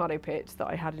 2 avocado pits that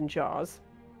I had in jars.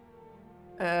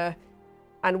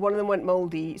 And one of them went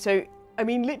moldy. So, I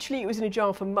mean, literally it was in a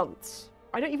jar for months.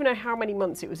 I don't even know how many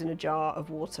months it was in a jar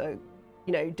of water,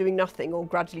 you know, doing nothing or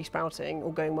gradually sprouting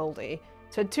or going moldy.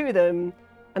 So I had 2 of them,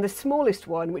 and the smallest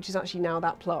one, which is actually now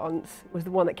that plant, was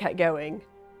the one that kept going.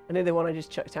 And the other one I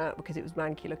just chucked out because it was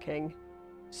manky looking.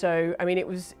 So, I mean, it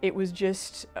was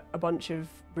just a bunch of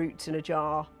roots in a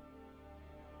jar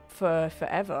for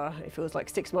forever. It feels like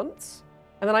 6 months.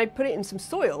 And then I put it in some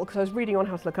soil because I was reading on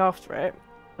how to look after it.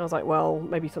 And I was like, well,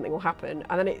 maybe something will happen.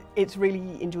 And then it's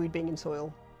really enjoyed being in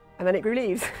soil. And then it grew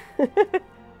leaves.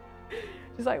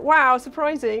 Just like, wow,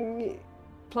 surprising.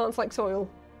 Plants like soil.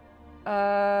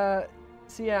 So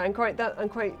yeah,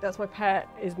 that's my pet,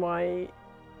 is my,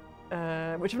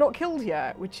 which I've not killed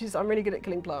yet, which is, I'm really good at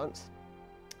killing plants.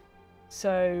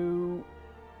 So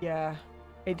yeah,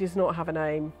 it does not have a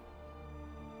name.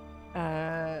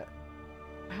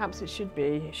 Perhaps it should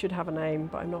be. It should have a name,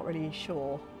 but I'm not really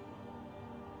sure.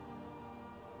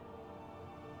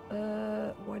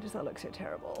 Why does that look so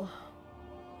terrible?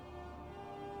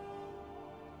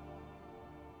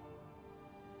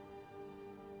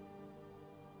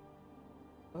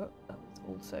 Oh, that was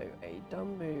also a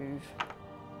dumb move.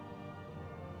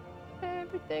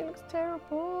 Everything looks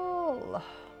terrible.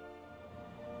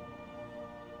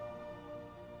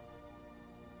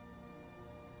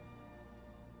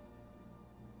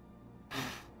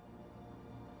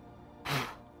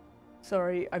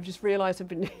 Sorry, I've just realised I've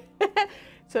been...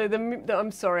 So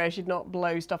I'm sorry, I should not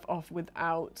blow stuff off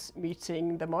without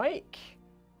muting the mic.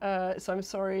 So I'm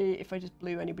sorry if I just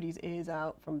blew anybody's ears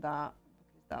out from that,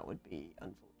 because that would be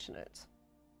unfortunate.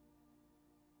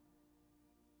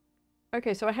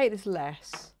 Okay, so I hate this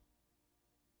less,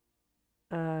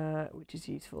 which is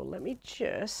useful. Let me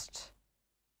just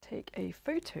take a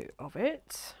photo of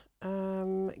it.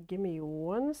 Give me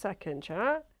 1 second,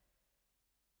 chat.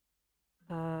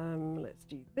 Let's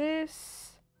do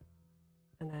this.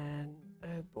 And then,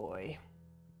 oh boy.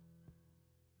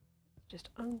 Just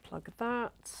unplug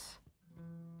that.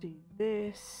 Do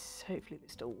this. Hopefully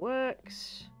this still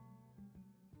works.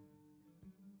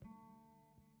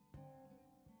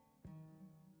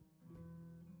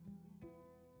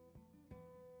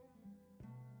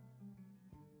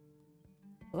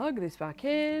 Plug this back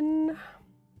in.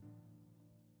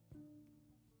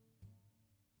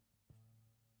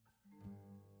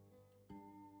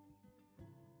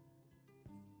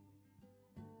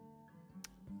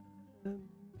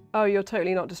 Oh, you're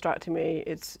totally not distracting me.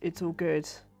 It's all good.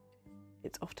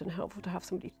 It's often helpful to have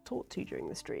somebody to talk to during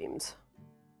the streams.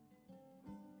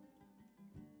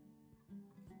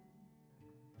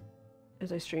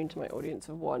 As I stream to my audience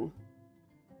of 1.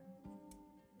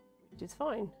 Which is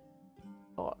fine.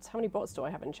 Bots. How many bots do I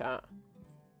have in chat?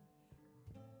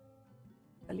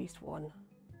 At least 1.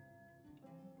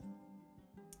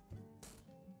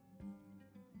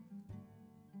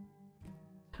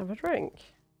 Have a drink.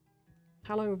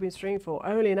 How long have we been streaming for?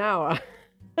 Only an hour.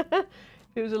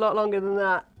 It was a lot longer than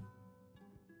that.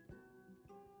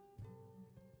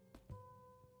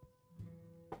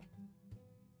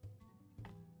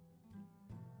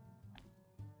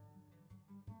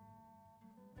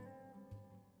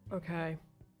 Okay.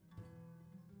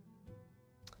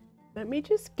 Let me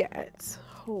just get,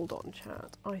 hold on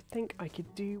chat, I think I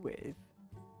could do with,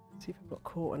 see if I've got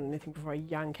caught on anything before I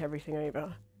yank everything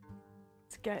over.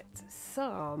 Let's get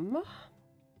some,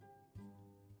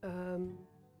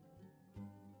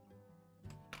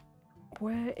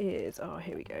 where is, oh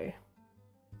here we go.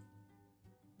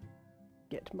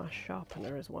 Get my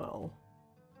sharpener as well.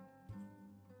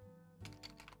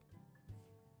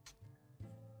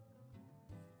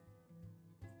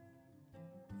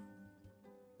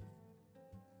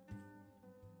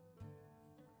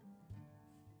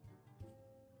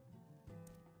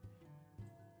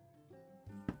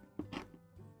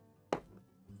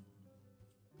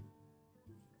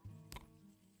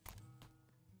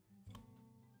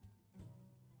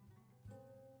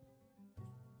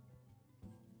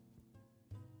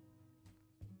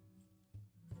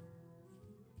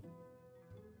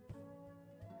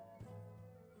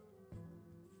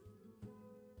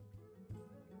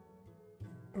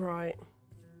 Right.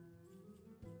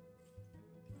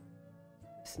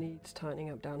 This needs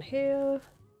tightening up down here.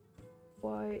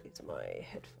 Why is my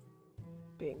headphone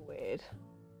being weird?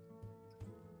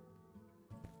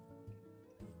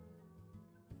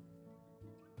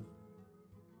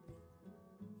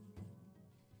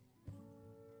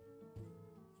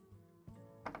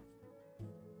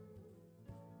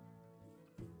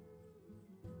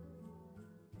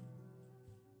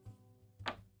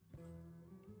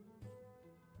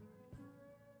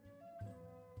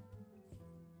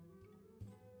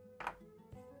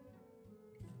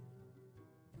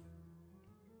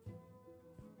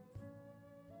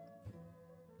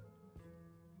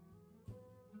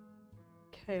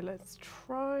 Okay, let's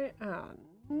try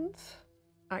and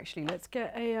actually let's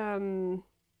get a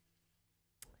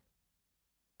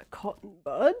cotton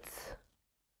buds.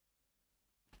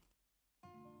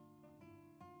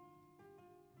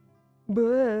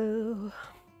 Whoa.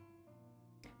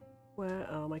 Where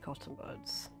are my cotton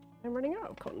buds? I'm running out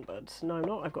of cotton buds. No, I'm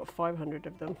not. I've got 500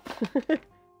 of them. Let's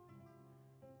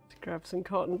grab some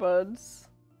cotton buds.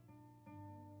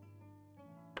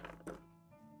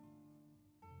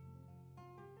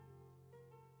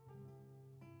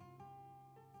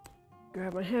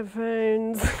 Grab my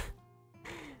headphones.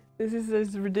 This is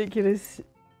this ridiculous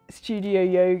studio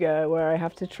yoga where I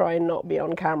have to try and not be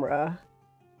on camera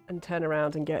and turn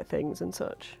around and get things and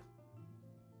such.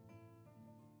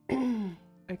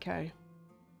 Okay.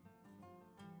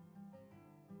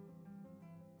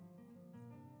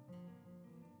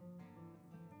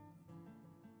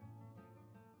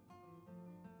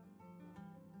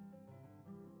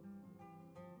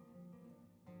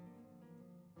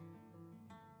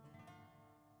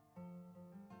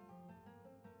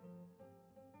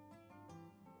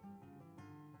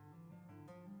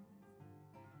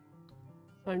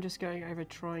 I'm just going over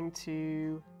trying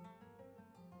to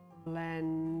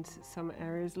blend some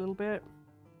areas a little bit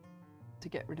to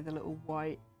get rid of the little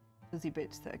white fuzzy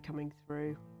bits that are coming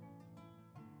through.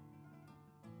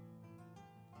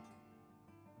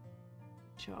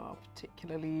 Which are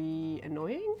particularly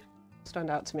annoying, stand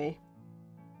out to me.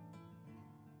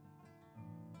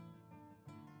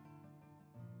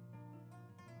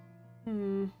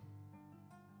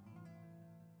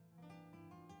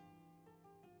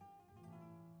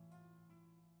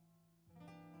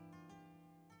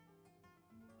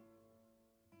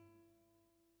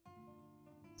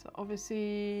 So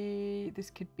obviously this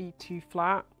could be too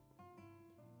flat,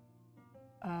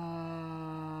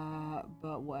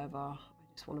 but whatever, I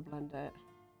just want to blend it.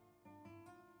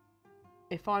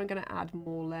 If I'm going to add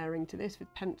more layering to this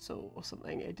with pencil or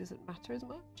something, it doesn't matter as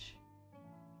much.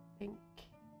 I think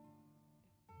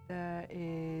there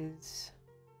is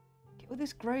all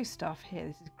this gross stuff here.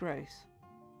 This is gross.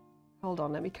 Hold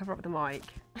on, let me cover up the mic.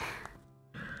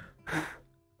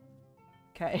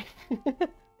 Okay.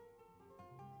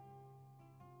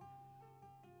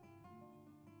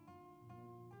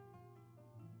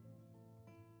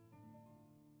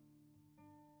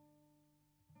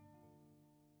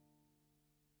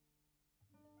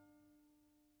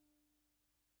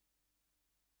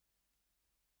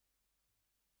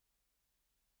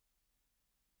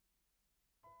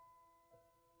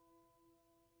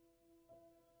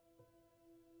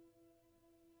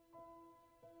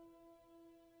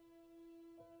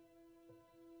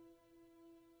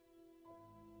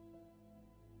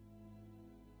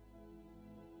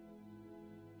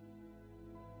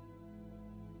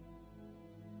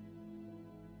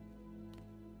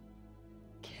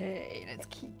 Okay, let's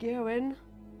keep going.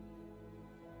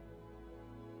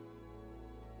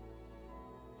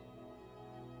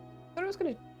 I thought it was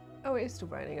going to... Oh, it is still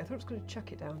raining. I thought it was going to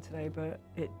chuck it down today, but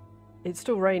it's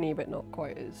still rainy, but not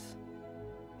quite as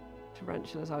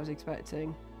torrential as I was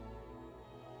expecting.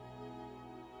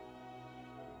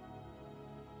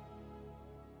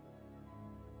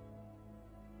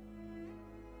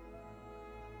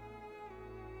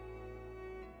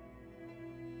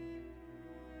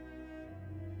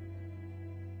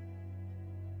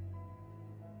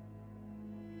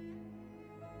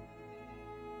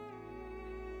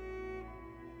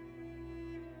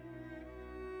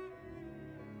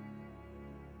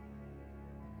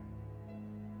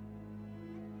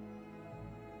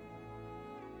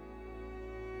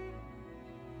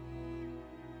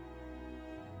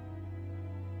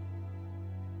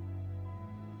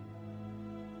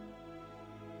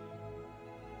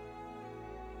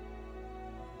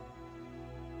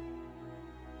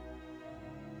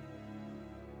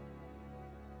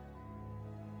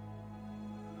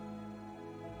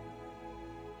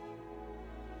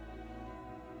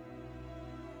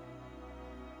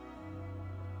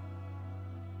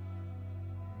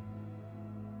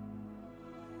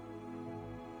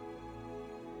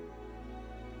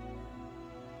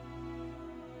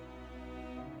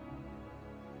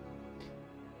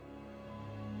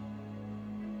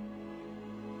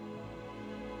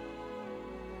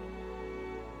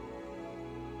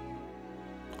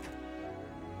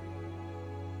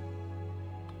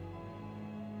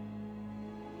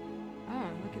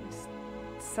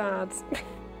 sad,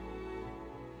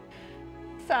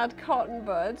 sad cotton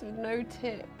bud with no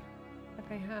tip.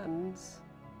 Okay, hands.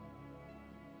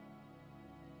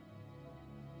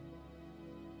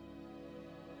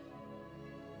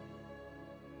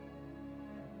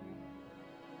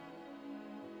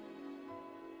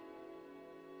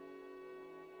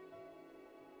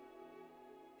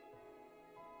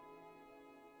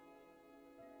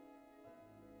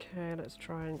 Okay, let's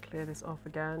try and clear this off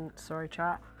again. Sorry,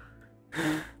 chat.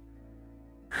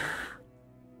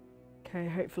 Okay,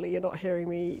 hopefully you're not hearing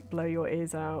me blow your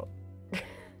ears out.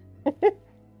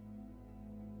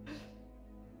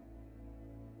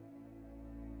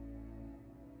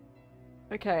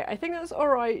 Okay, I think that's all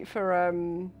right for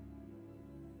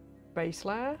base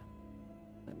layer.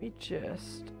 Let me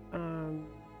just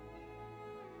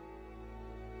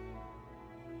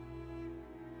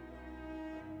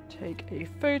take a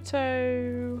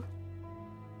photo.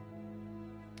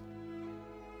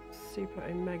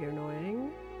 Super mega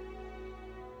annoying.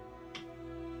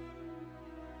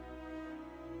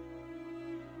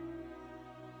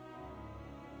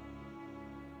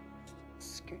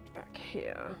 Scoot back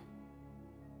here.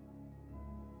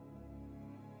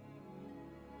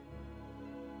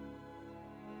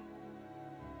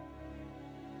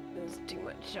 There's too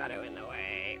much shadow in the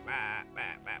way. Bah,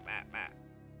 bah, bah, bah, bah.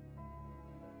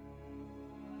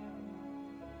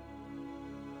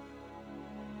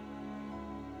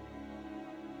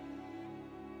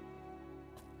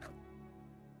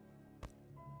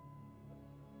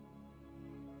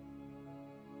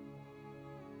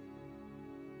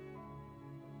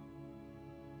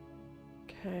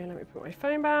 Okay, let me put my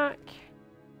phone back.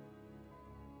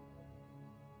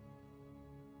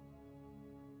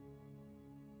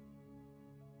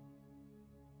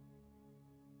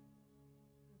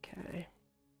 Okay.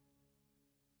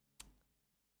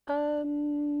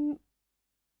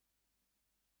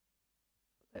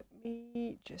 Let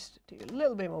me just do a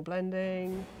little bit more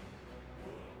blending.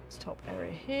 This top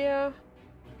area here.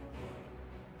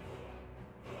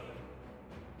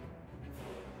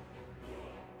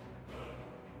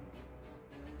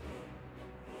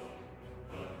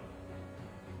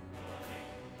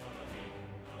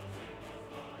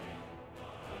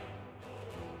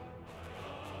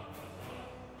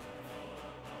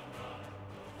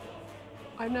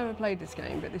 I've never played this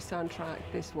game, but this soundtrack,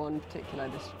 this particular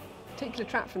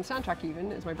track from the soundtrack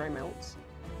even, as my brain melts,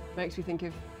 makes me think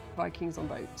of Vikings on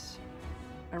boats,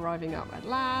 arriving up at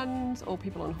land, or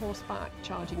people on horseback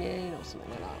charging in, or something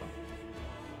like that.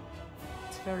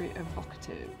 It's very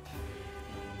evocative.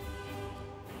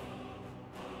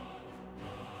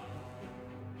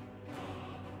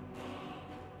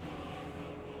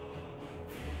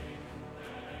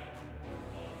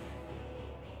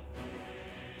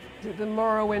 The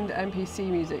Morrowind NPC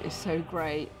music is so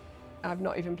great. I've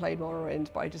not even played Morrowind,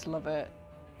 but I just love it.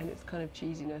 And it's kind of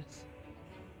cheesiness.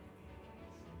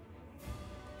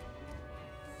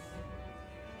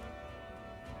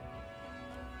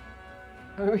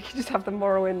 I mean, we could just have the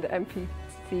Morrowind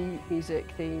NPC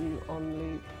music theme on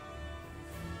loop.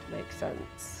 Makes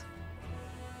sense.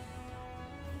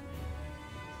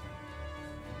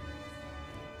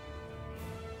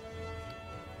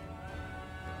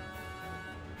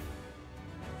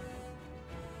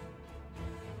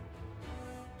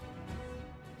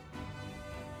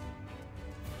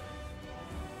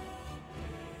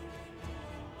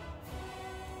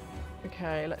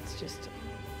 Okay, let's just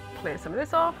clear some of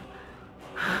this off.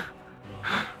 Okay.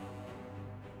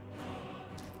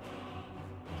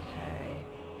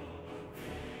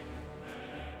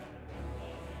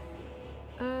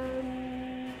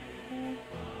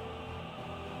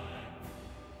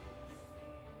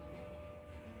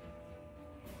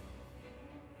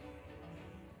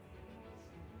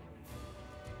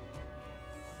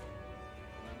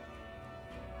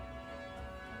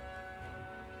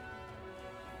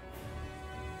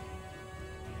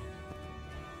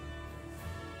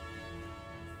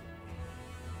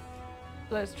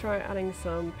 Let's try adding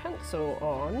some pencil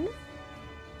on.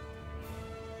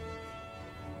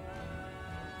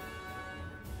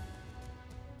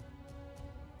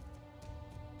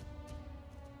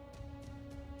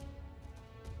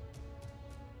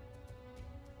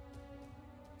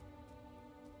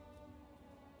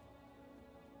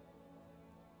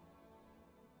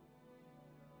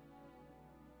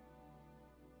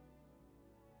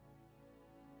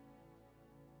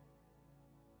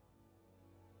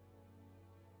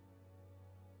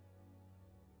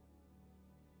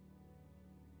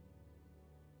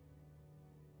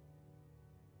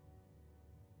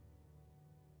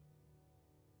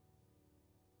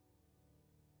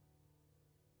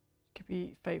 Could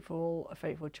be a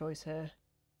fateful choice here.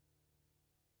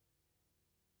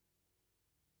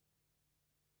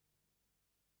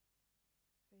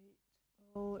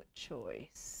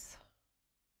 choice.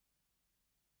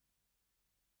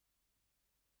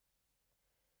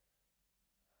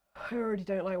 I already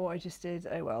don't like what I just did.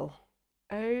 Oh well.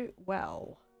 Oh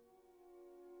well.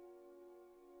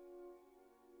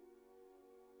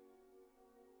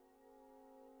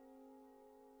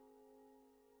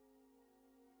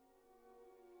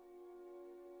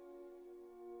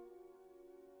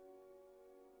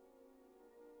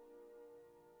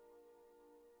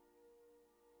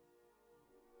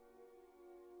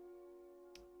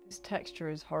 This texture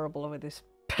is horrible with this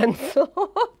pencil.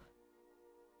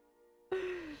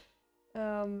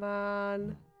 Oh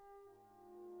man.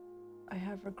 I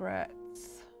have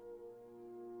regrets.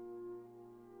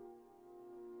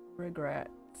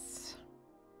 Regrets.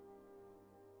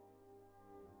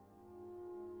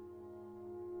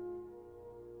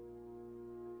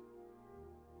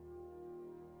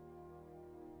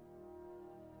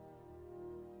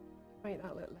 Make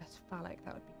that look less phallic,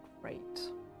 that would be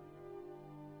great.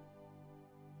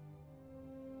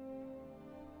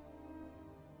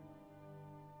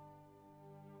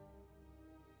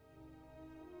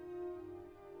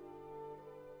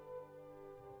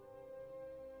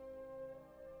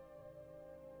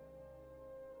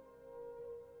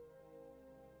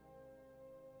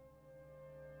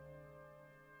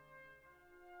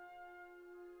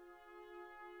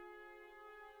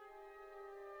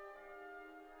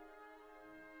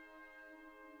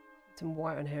 Some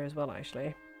white on here as well,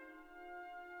 actually.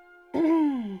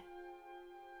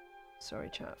 Sorry,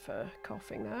 chat, for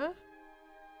coughing there.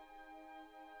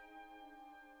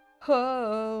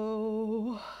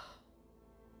 Oh.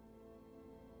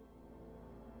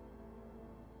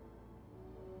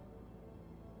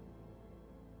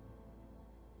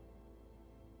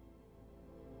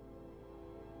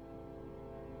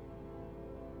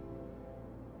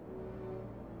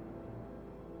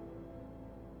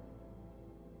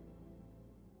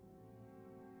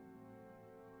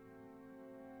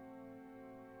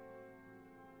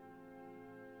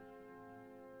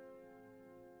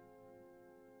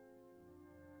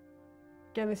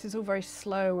 Again, this is all very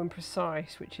slow and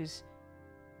precise, which is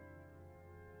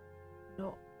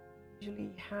not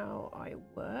usually how I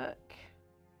work.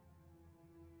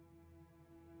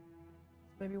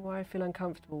 Maybe why I feel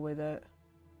uncomfortable with it.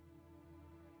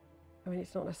 I mean,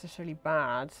 it's not necessarily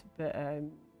bad, but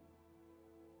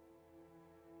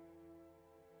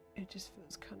it just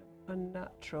feels kind of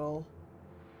unnatural.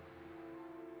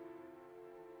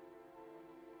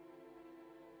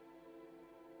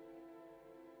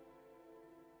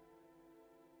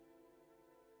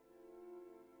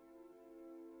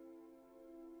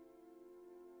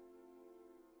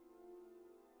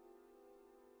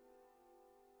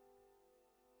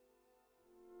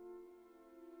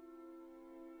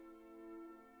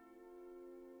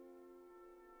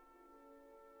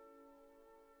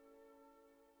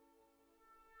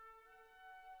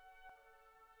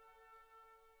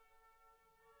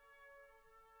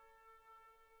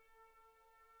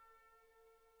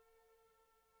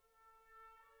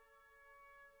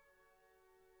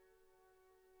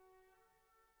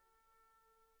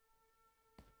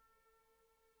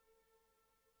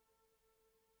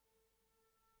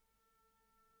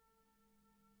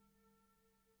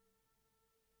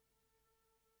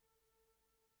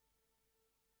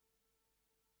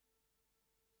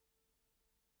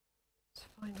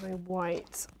 Let's find my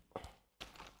white.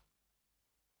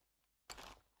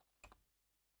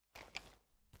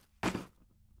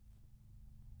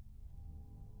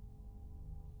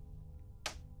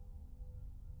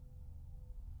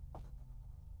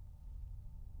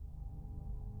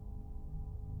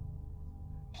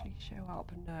 Actually show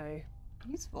up, no.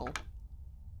 Useful.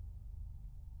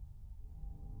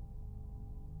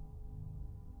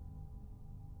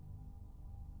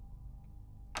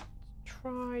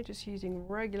 Try just using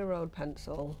regular old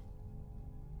pencil.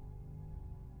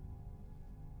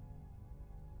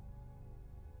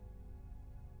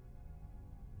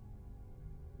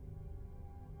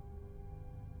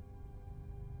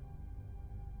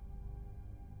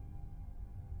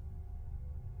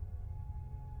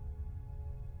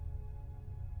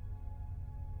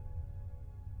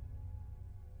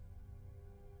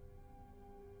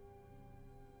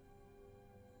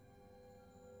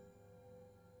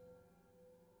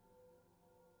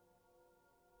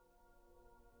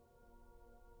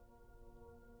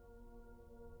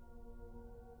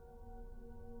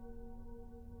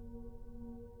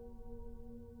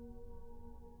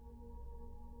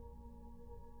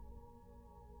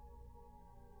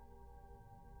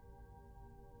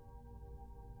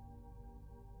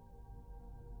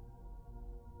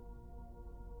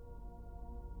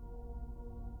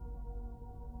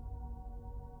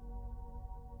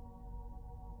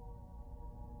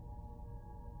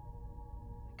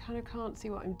 kind of can't see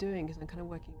what I'm doing because I'm kind of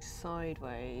working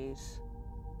sideways.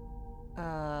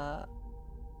 I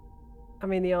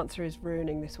mean, the answer is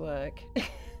ruining this work.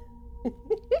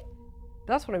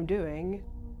 That's what I'm doing.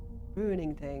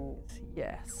 Ruining things.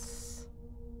 Yes.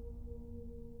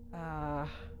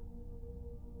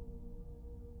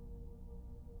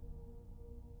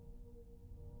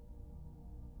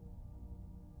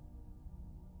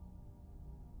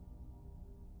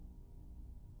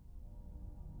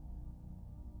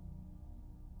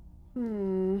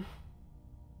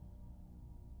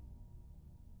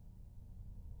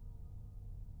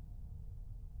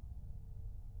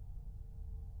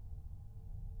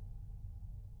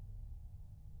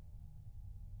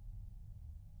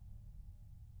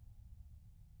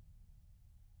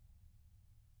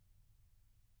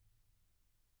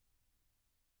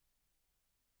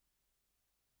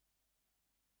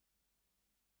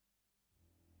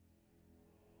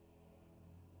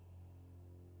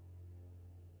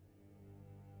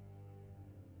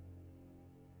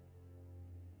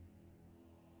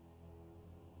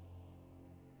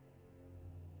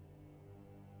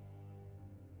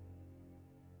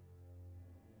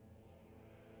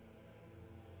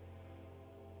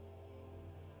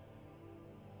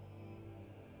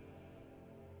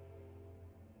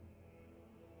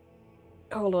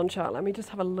 Hold on, chat. Let me just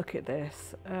have a look at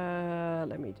this.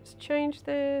 Let me just change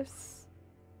this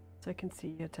so I can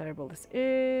see how terrible this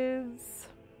is.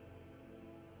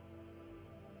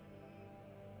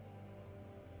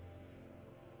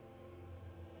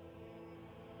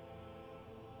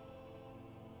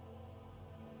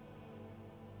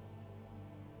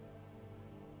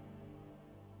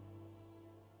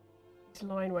 These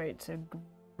line weights are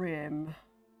grim.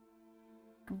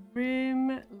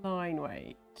 Grim line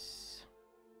weights.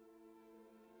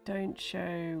 Don't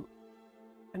show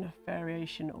enough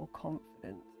variation or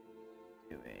confidence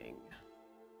in doing.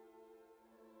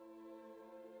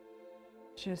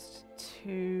 Just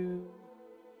too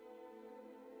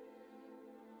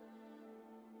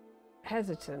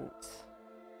hesitant.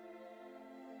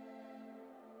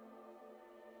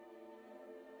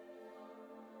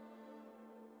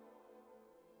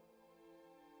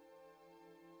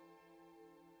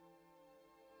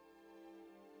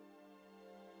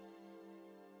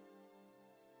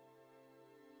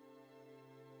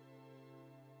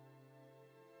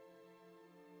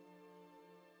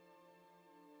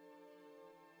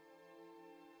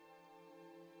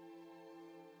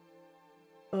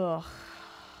 Ugh.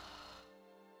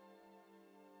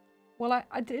 Well,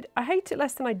 I hate it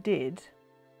less than I did.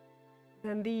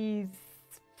 And these,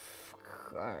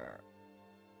 I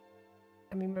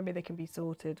mean, maybe they can be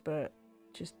sorted, but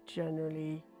just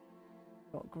generally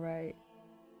not great.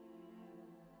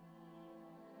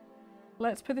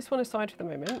 Let's put this one aside for the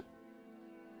moment.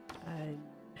 And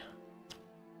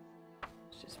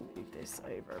let's just move this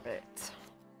over a bit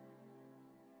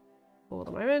for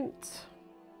the moment.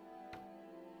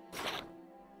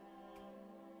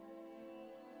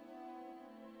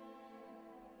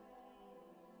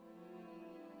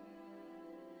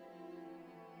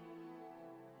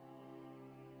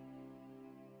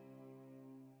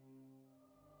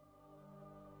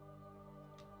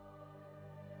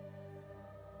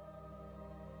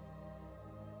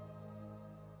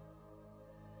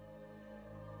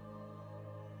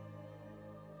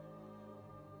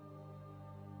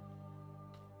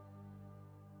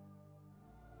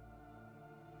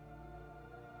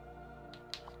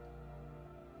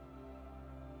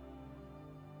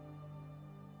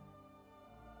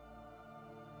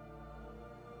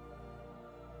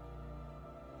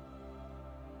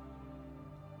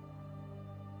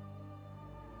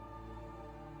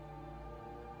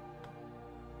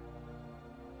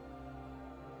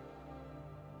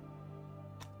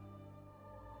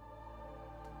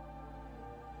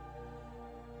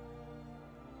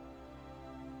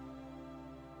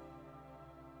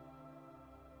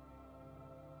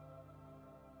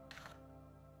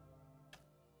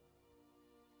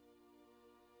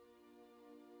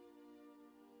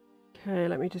 Okay,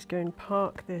 let me just go and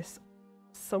park this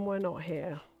somewhere not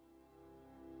here.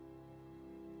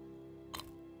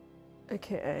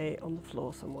 AKA on the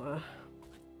floor somewhere.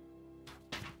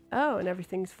 Oh, and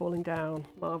everything's falling down.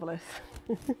 Marvellous.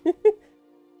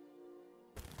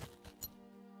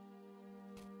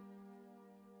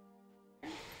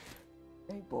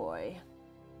 Oh boy.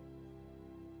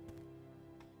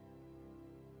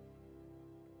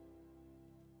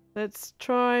 Let's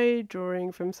try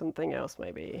drawing from something else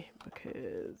maybe,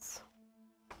 because...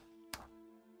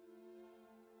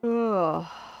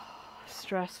 Oh,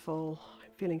 stressful.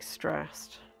 I'm feeling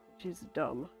stressed, which is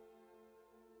dumb.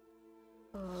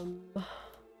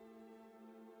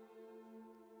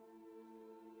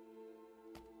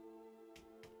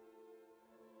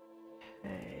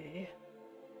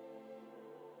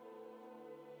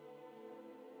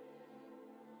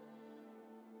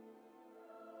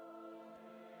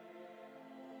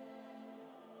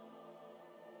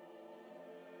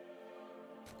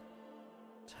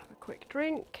 quick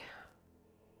drink.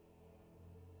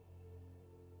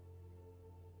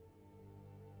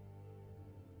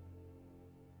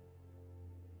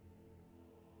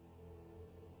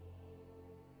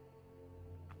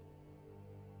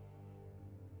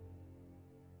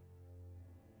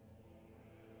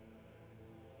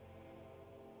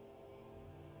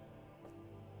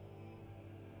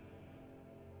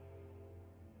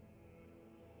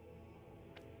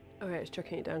 Okay, it's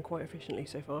chucking it down quite efficiently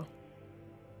so far.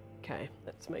 Okay,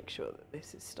 let's make sure that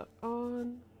this is stuck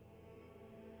on.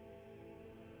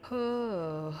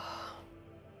 Oh.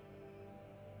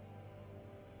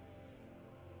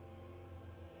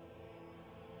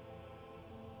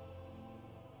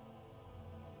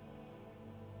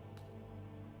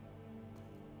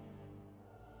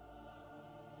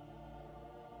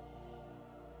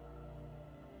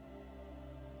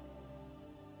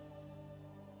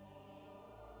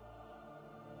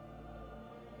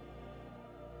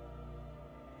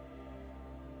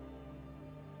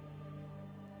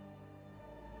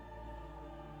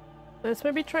 Let's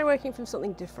maybe try working from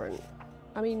something different.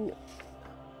 I mean,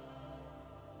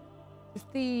 is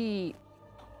the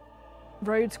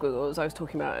road squiggles I was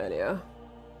talking about earlier,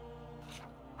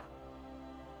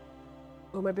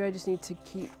 or maybe I just need to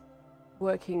keep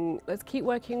working. Let's keep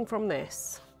working from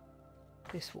this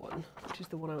one, which is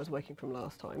the one I was working from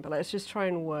last time, but let's just try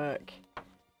and work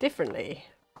differently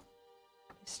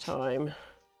this time.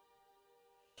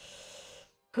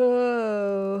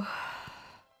 Oh.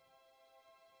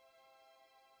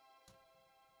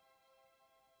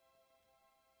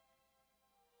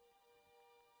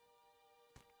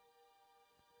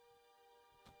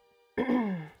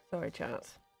 Sorry, chat.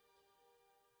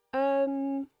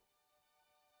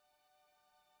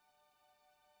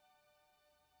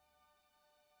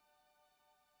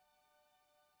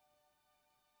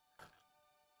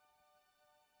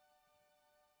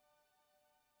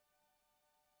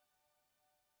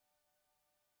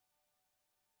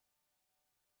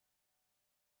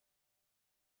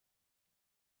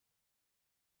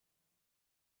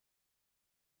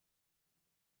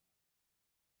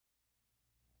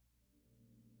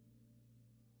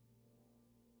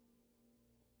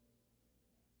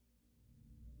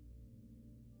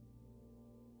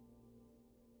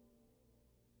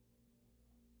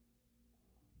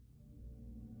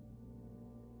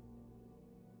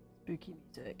 Spooky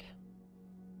music.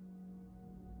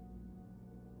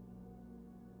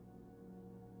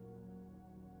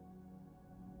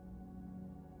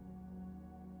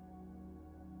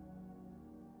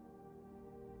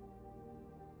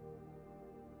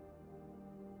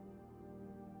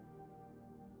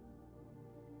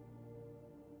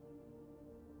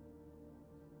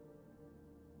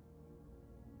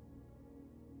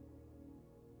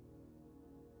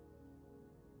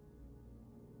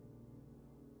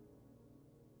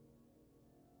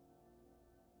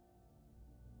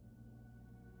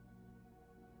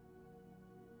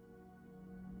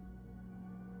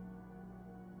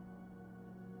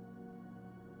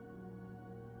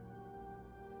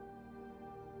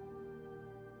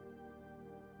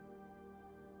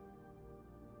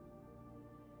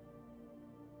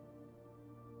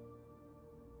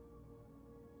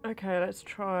 Okay, let's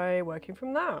try working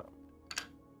from that.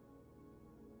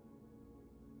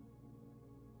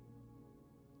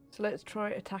 So let's try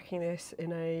attacking this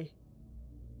in a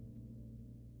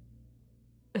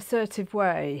assertive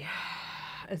way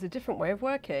as a different way of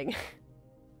working.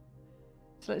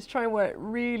 So let's try and work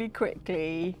really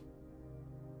quickly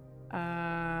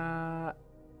to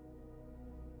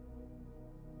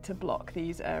block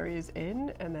these areas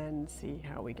in and then see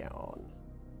how we get on.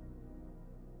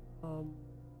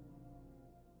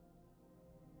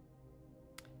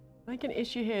 I think an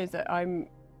issue here is that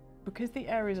because the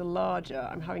areas are larger,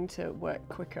 I'm having to work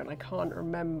quicker and I can't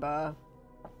remember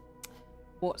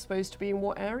what's supposed to be in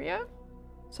what area.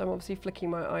 So I'm obviously flicking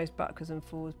my eyes backwards and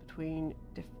forwards between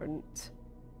different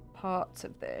parts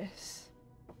of this.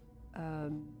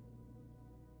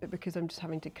 But because I'm just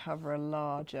having to cover a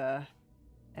larger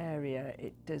area,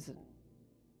 it doesn't,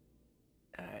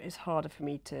 it's harder for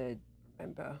me to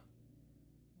remember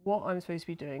what I'm supposed to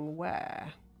be doing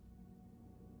where.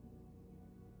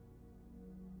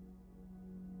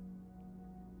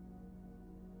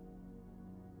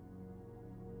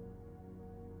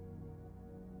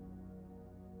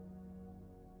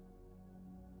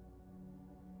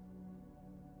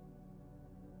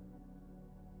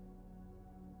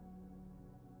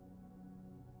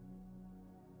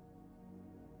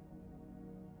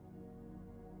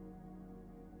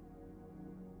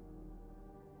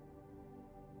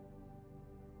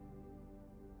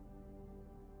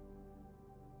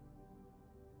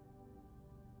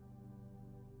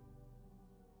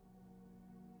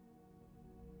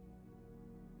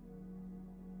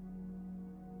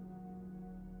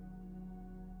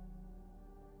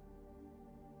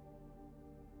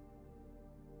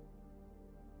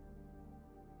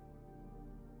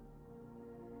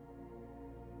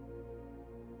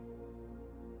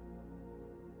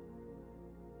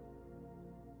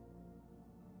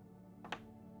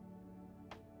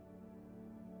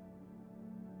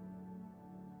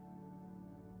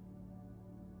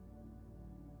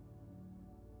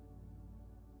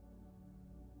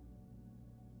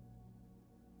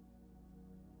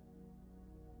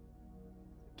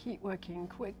 Keep working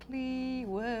quickly.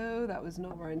 Whoa, that was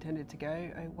not where I intended to go.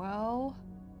 Oh well.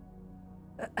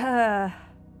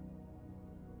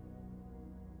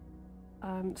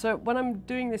 So when I'm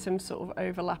doing this, I'm sort of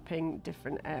overlapping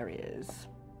different areas.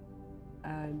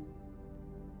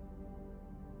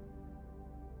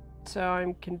 So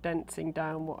I'm condensing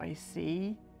down what I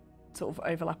see, sort of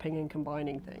overlapping and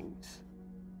combining things.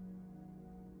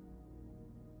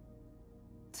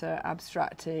 So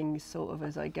abstracting sort of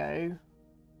as I go,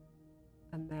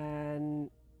 and then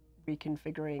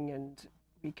reconfiguring and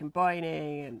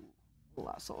recombining and all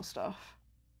that sort of stuff.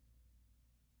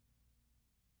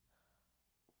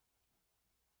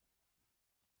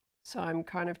 So I'm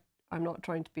not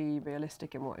trying to be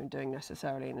realistic in what I'm doing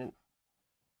necessarily, and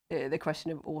the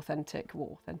question of authentic,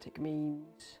 what authentic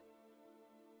means,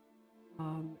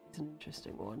 is an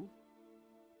interesting one.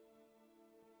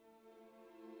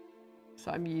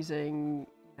 So I'm using,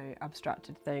 you know,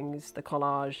 abstracted things, the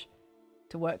collage,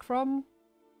 to work from,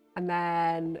 and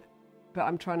then, but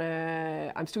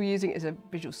I'm still using it as a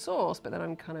visual source, but then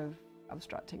I'm kind of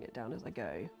abstracting it down as I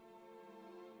go.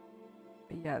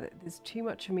 But yeah, there's too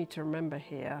much for me to remember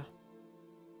here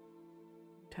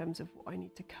in terms of what I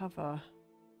need to cover.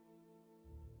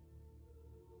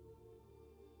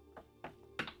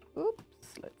 Oops,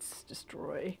 let's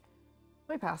destroy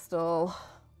my pastel.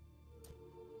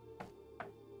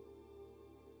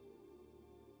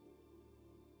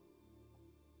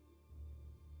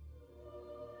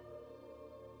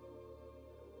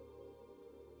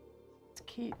 Let's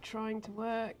keep trying to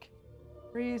work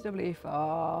reasonably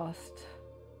fast.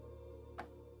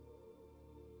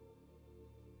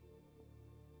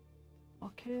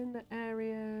 Lock in the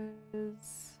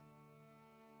areas.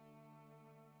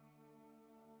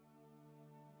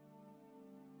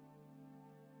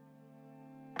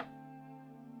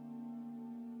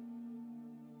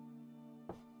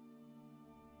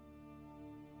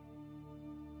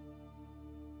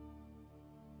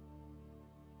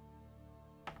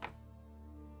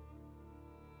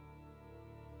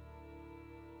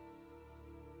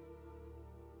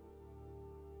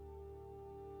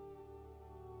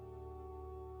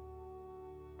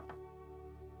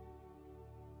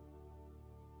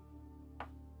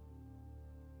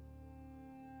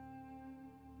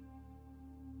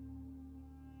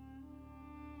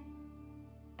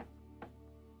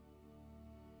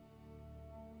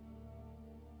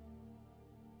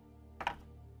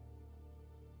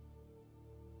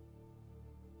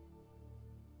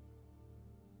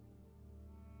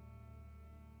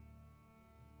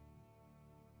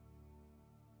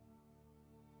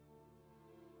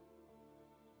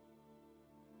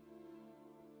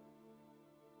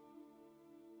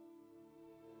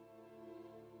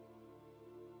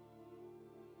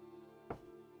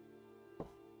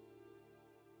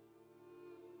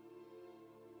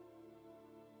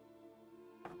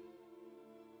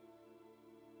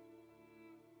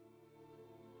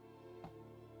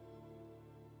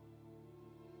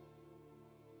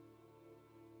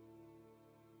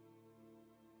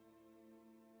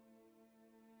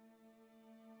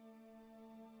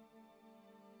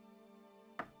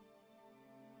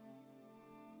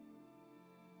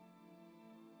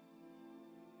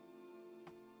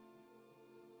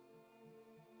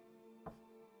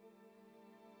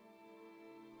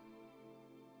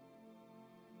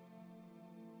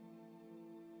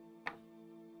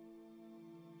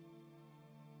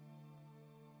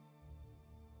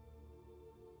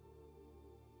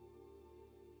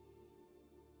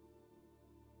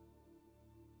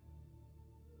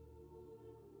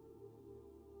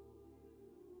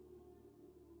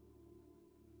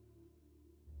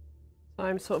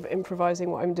 I'm sort of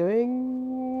improvising what I'm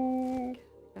doing.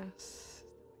 Yes,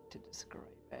 to describe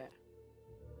it.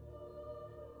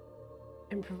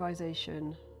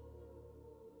 Improvisation.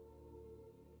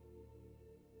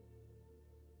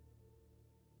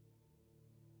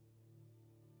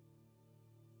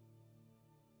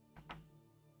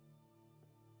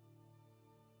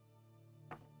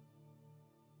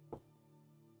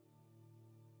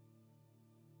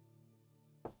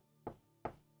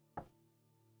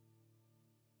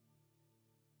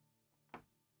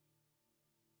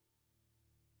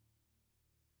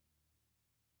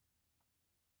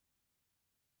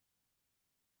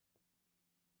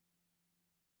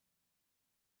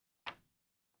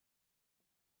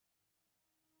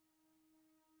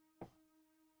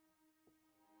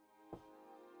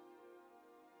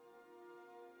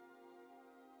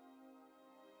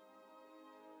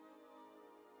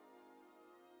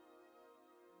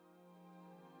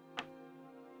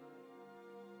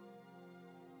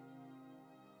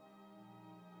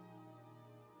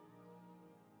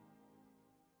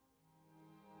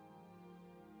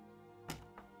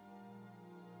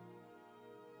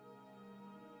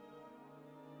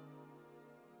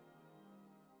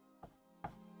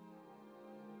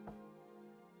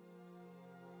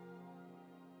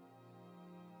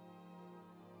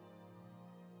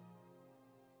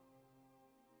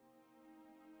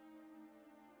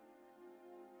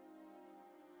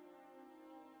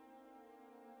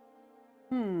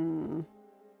 Hmm.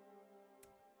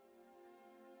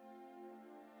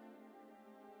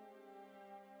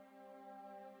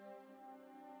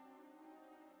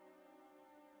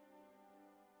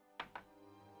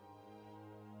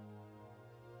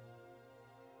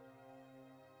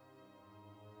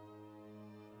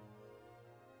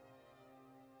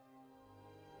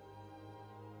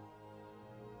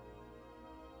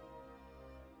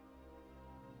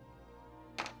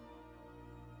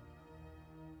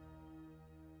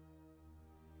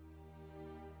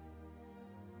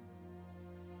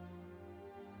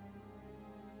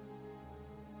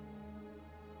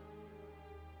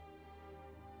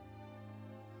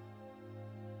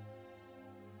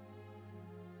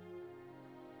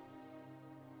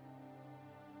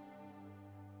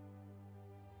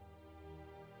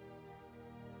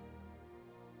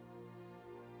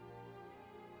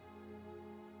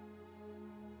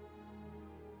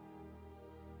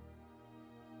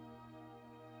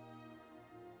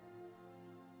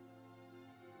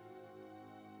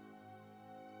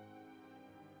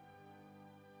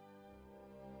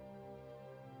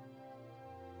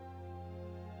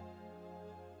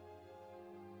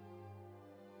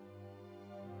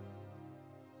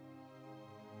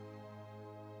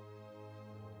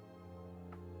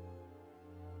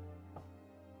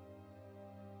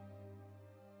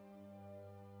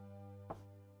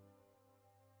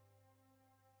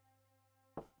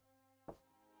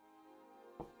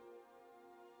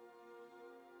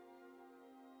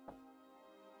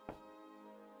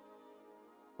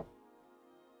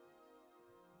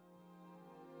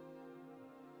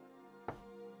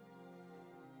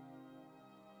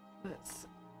 Let's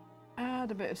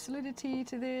add a bit of solidity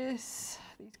to this,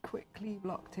 these quickly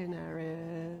blocked in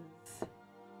areas,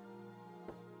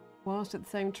 whilst at the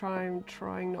same time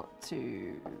trying not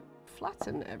to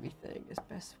flatten everything as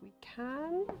best we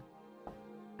can,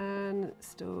 and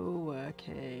still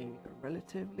working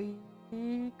relatively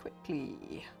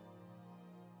quickly.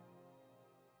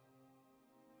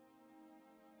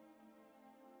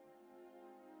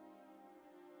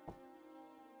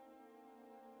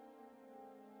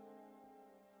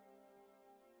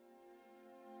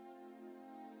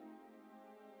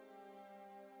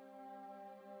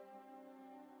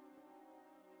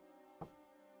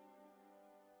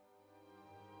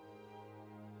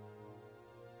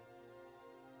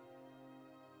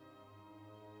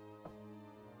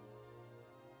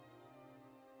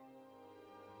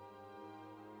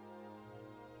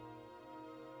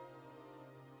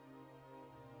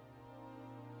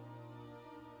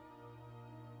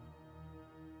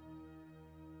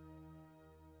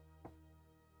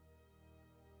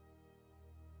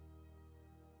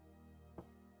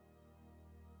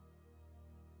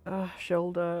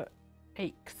 Shoulder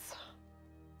aches.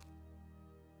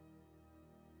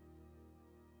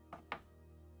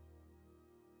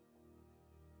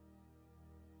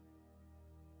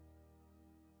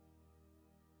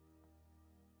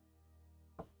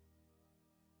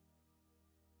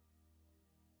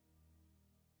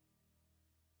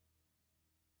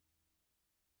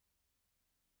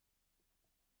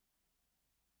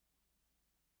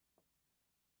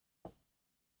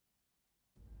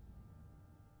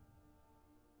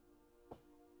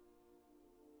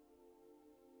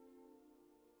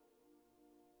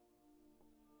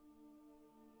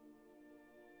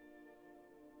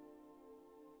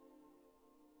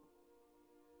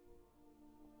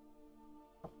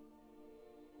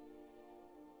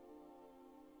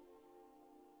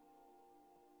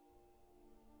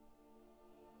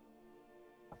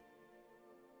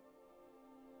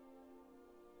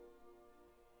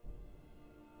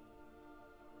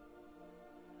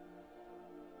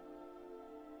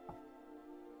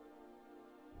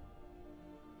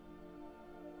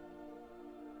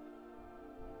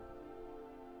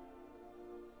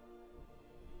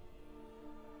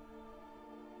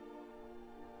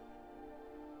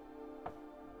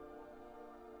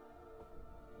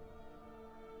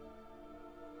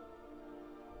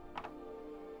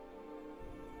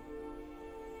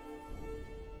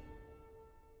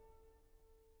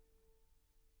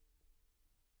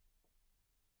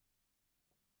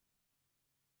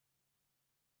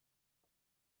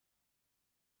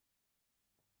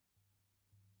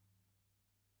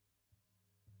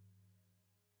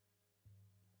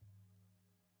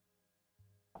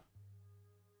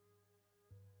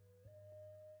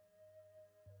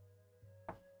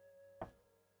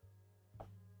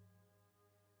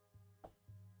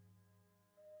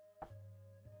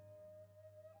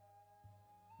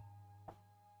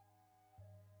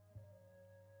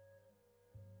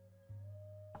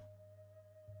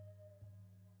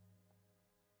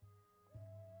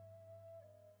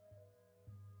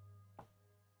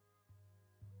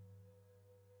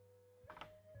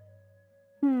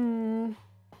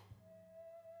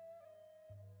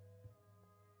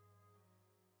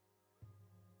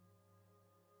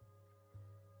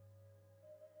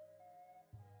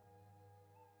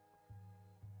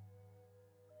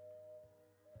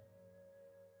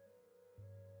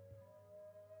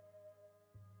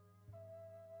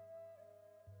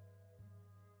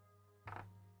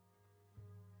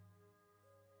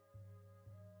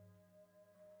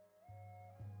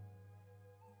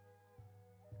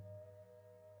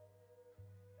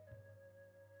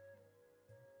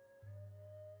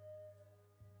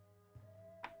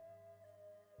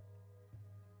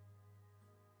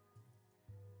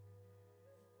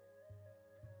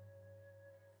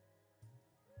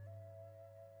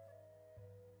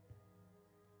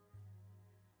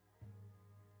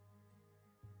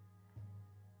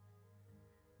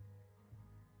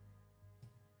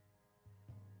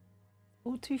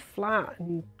 All too flat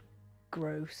and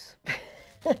gross.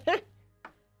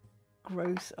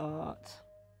 Gross art.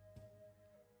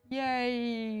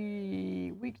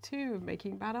 Yay! Week 2 of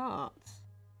making bad art.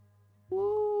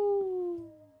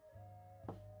 Woo!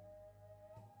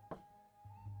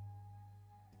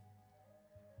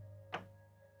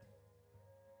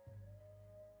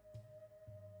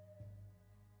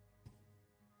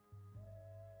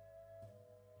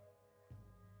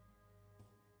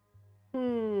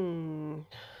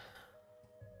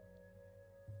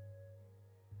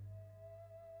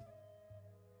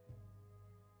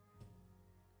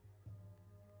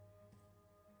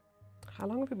 How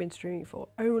long have we been streaming for?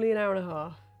 Only an hour and a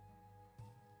half.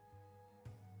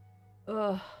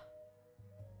 Ugh.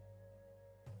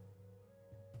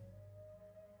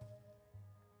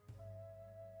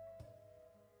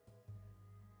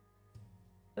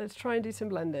 Let's try and do some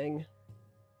blending.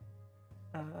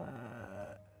 Oh,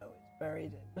 it's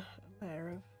buried in a layer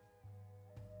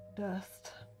of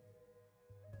dust.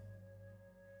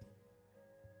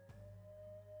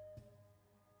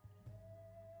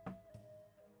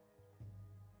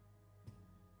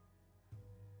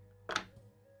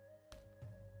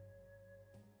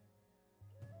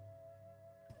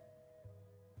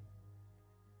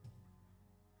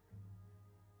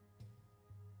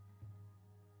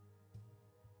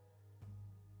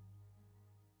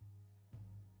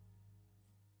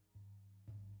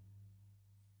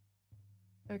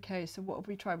 Okay, so what have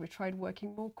we tried? We've tried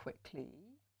working more quickly,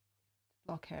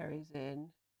 block areas in.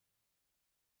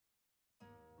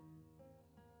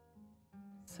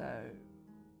 So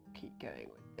keep going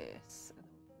with this, and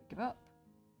then we'll give up.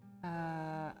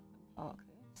 Park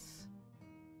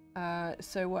this.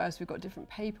 So what else? We've got different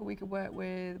paper we could work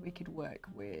with. We could work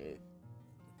with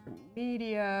different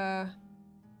media.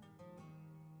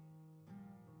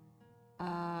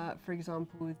 For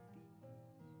example, with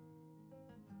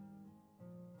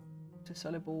the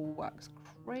soluble wax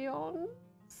crayons.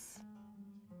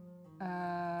 We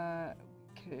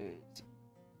could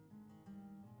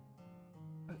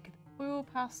get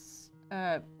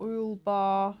the oil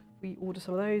bar. We order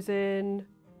some of those in.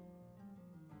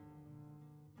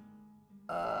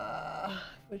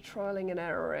 We're trialing and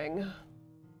erroring.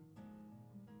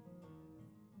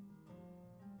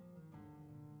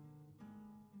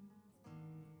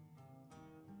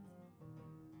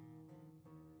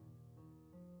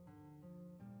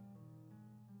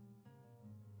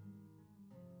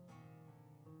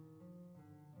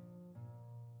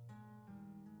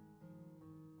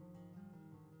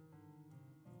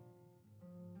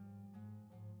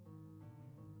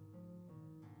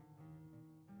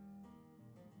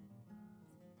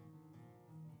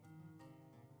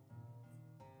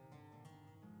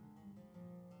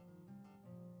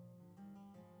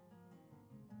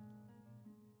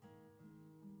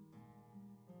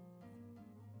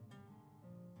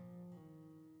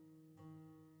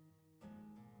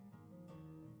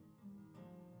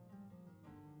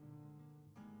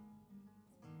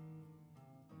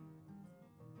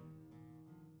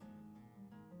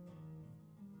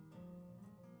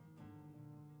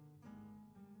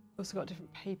 Also got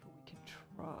different paper we could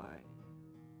try.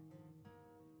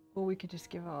 Or we could just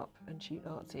give up and shoot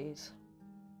Nazis.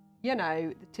 You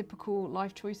know, the typical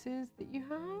life choices that you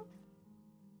have.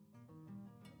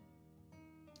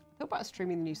 I thought about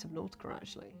streaming the new Subnautica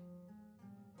actually.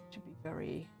 Should be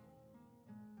very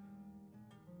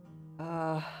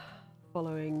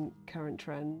following current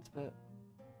trends, but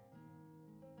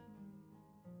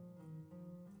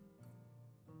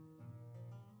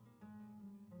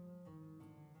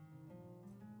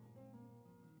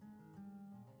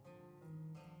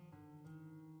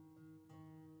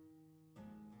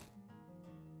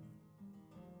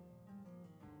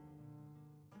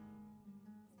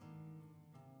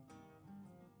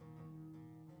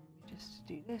just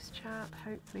do this chat.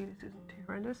 Hopefully this isn't too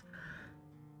horrendous.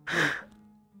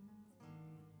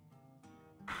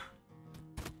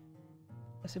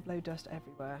 There's a blow dust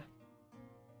everywhere.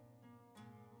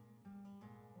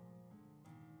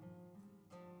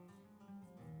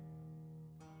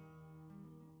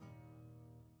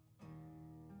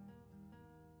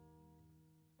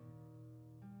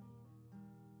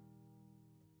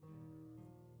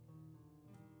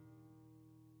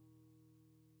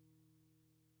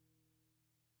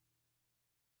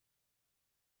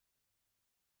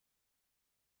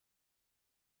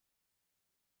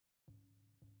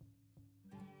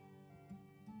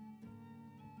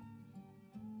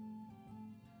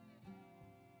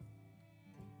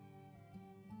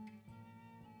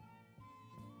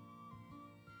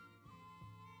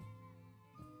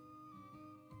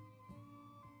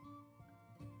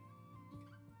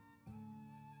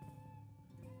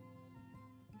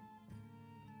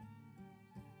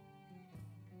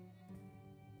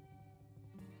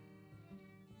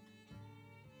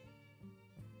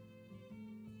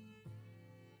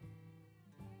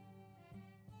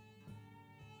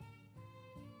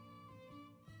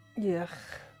 Yeah.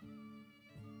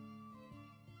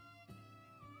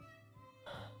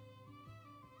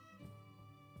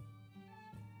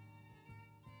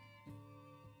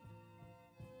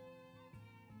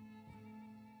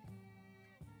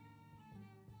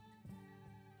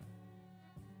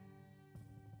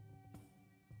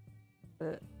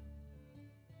 But,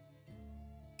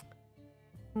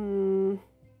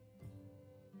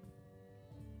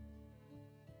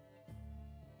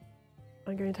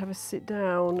 I'm going to have a sit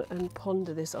down and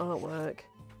ponder this artwork.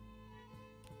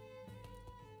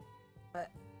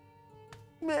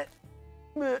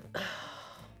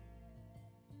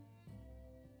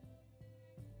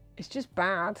 It's just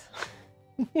bad.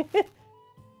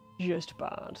 Just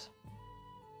bad.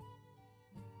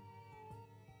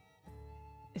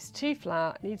 It's too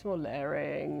flat, needs more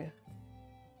layering.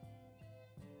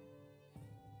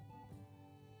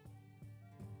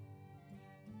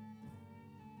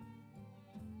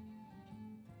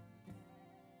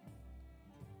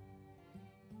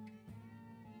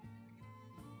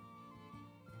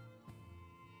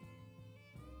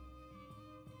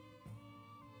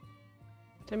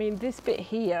 I mean, this bit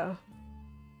here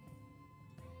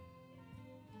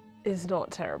is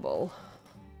not terrible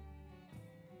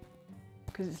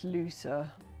because it's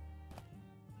looser.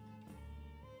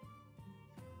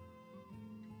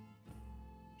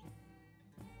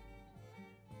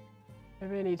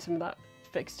 Maybe I need some of that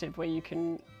fixative where you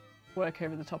can work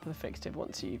over the top of the fixative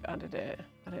once you've added it.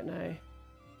 I don't know.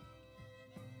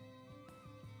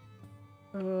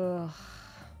 Ugh.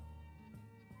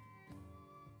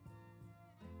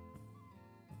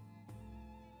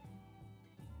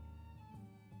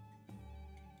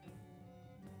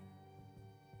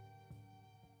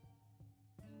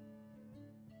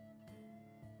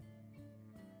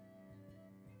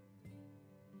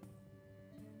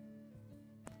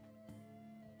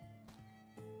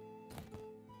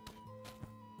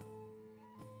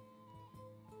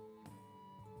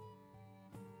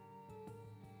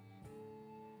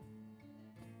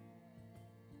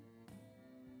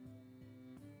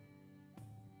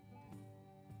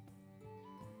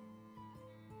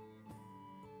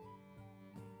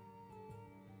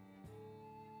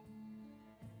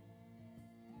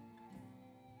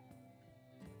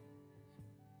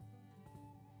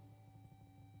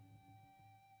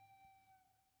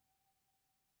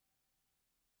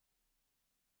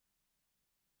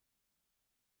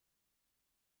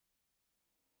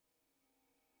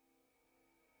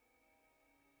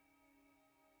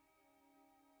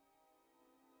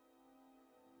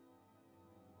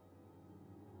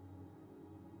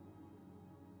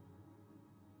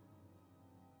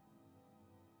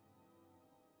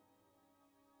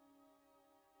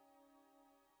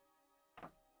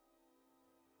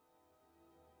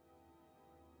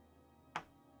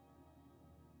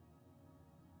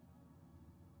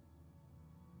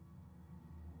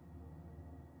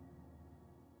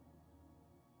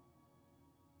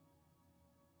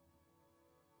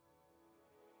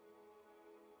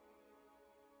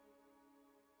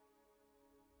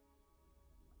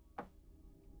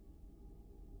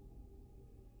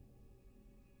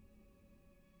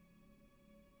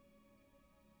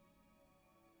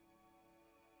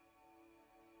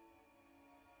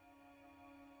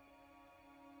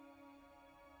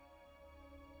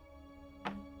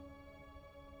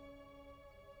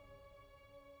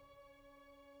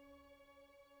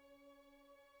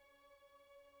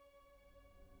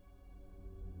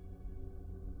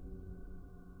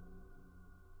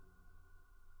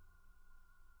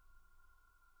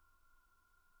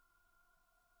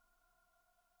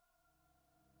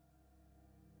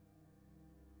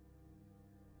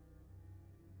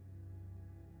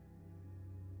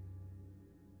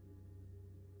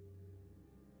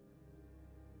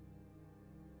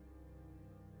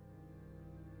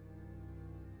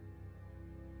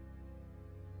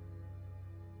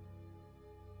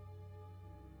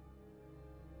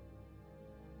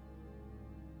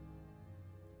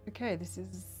 Okay, this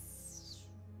is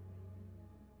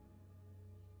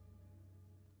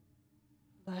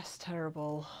less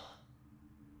terrible.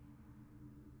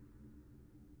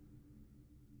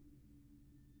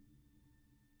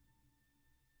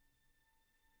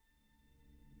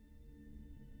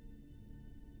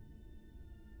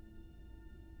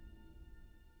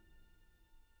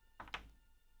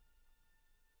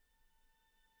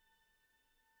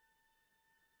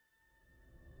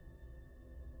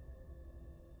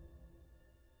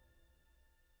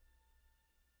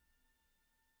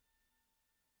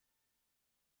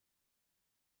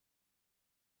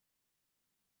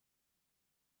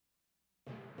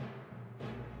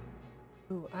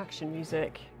 Ooh, action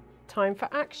music. Time for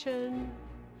action.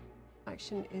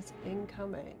 Action is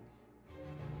incoming.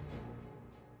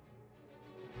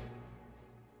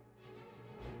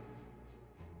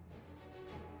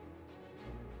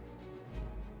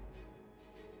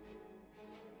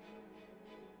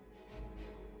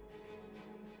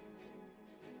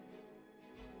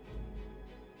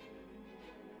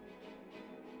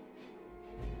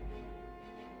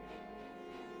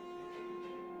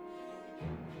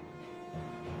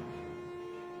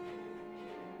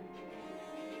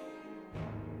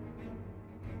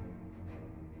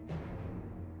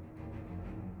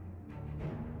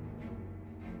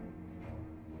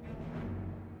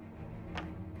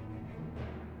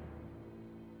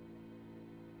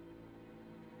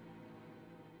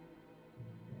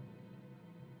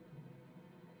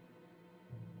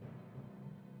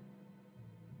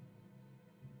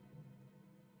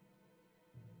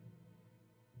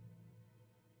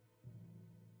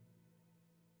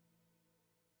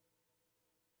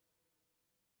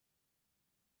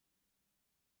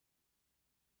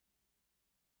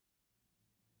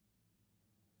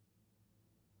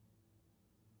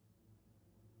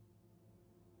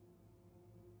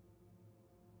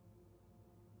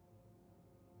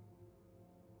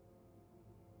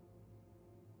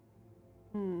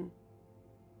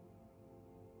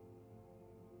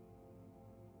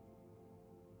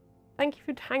 Thank you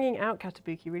for hanging out,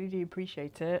 Katabuki. Really do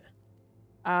appreciate it.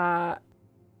 Yeah.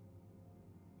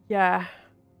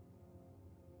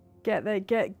 Get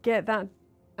that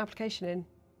application in.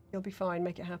 You'll be fine.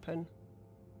 Make it happen.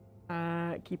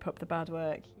 Keep up the bad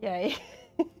work. Yay.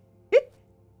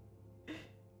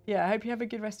 Yeah, I hope you have a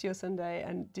good rest of your Sunday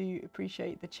and do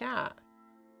appreciate the chat.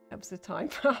 Helps the time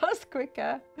pass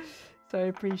quicker. So I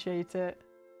appreciate it.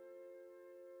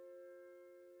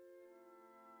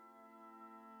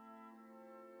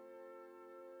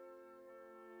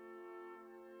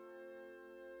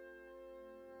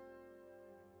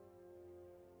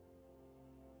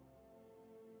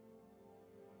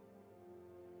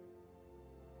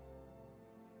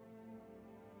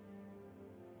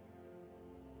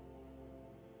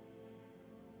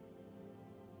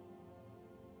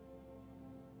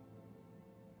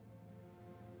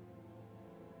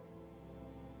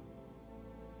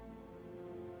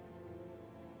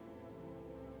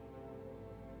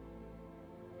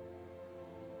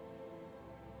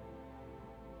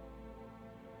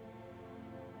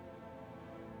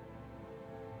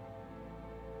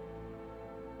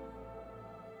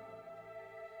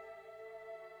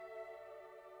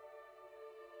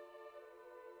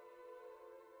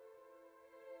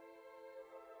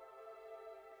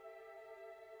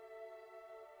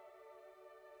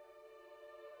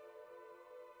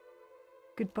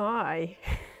 Goodbye.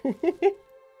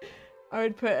 I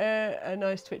would put a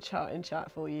nice Twitch heart in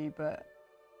chat for you, but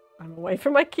I'm away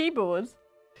from my keyboard.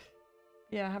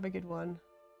 Yeah, have a good one.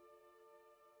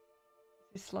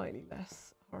 It's slightly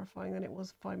less horrifying than it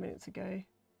was 5 minutes ago.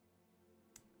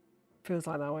 Feels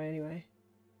like that way anyway.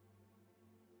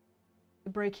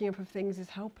 The breaking up of things is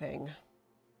helping.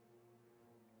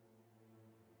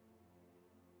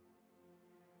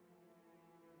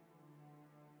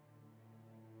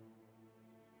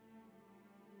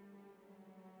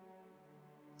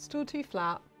 Still too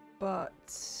flat, but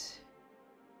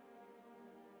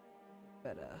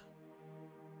better.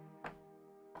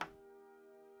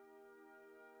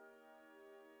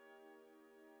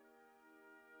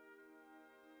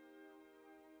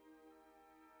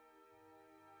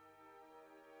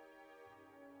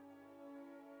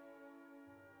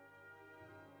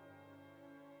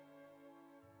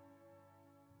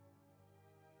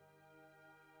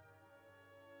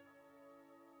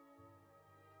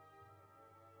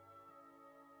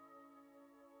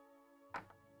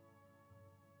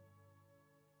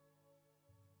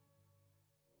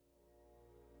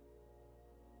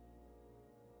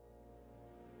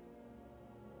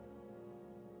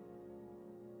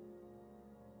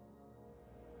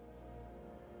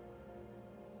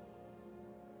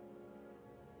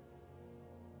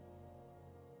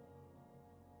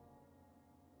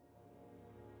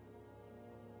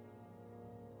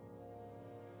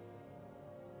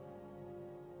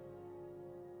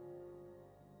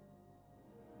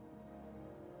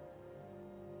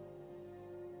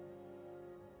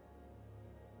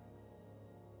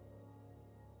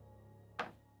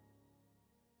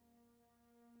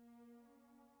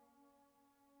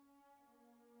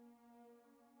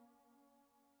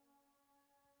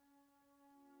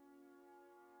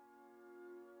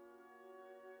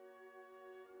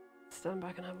 Stand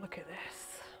back and have a look at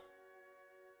this.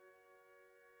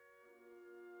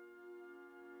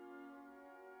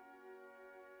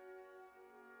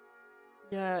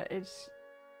 Yeah, it's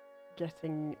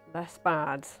getting less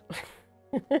bad.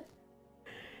 It's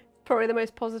probably the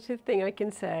most positive thing I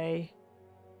can say.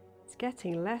 It's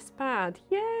getting less bad.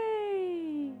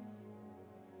 Yay!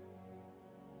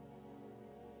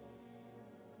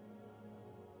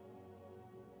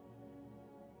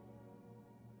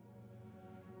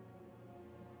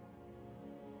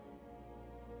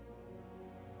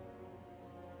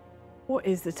 What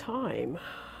is the time?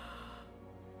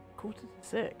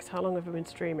 5:45. How long have I been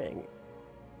streaming?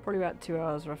 Probably about 2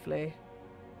 hours roughly.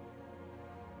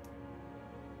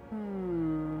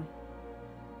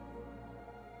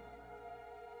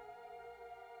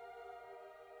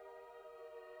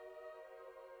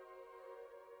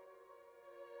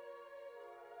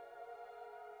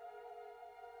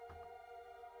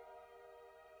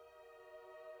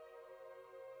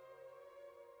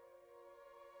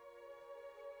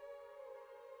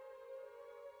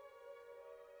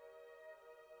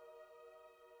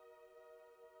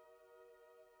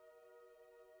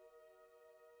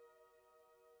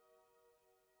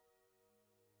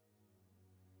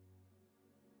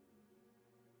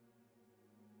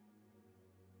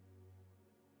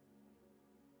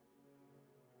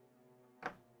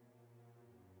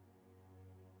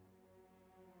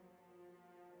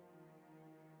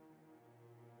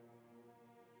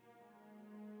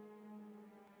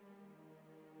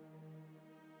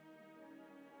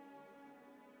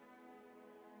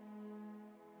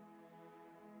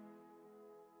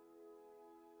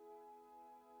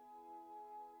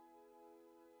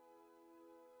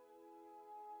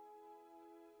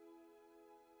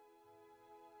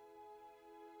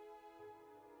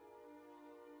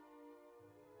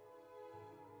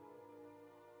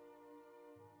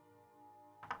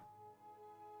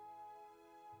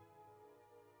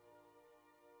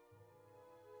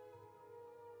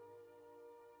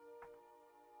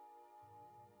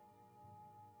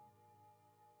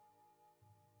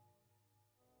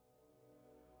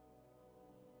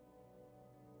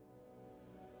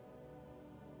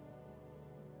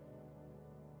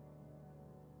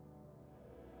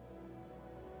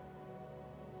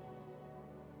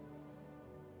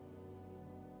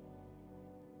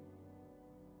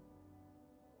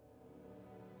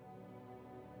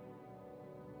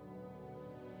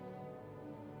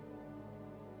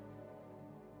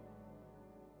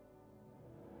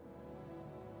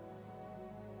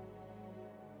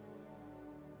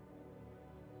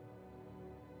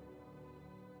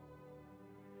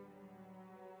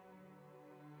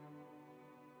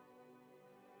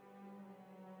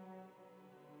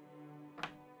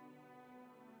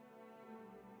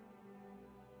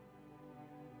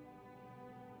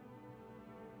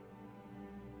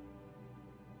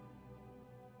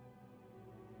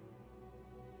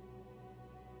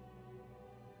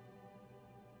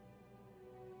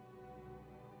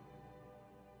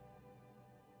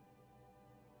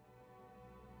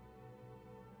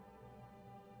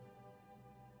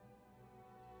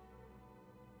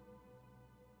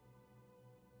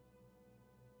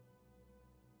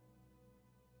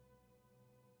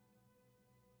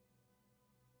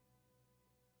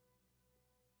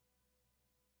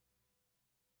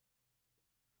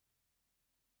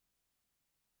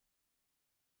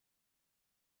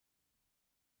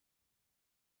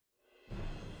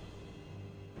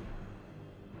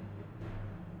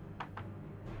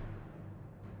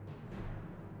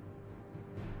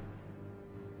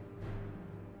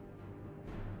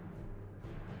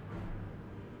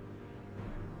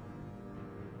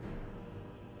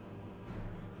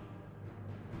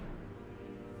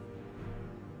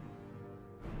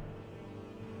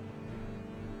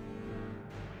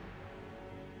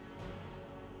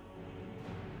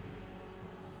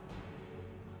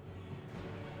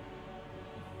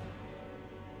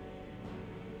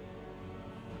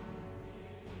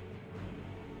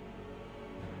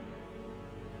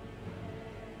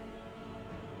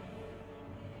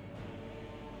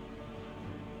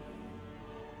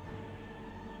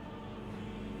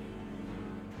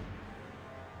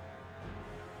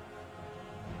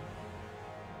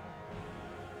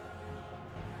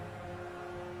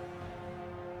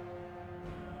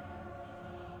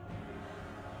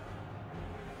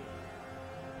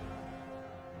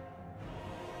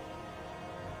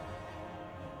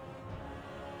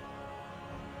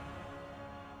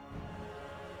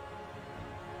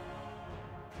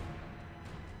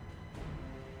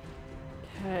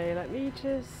 Okay, let me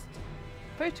just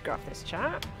photograph this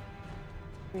chap.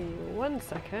 Give me 1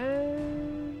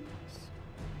 second.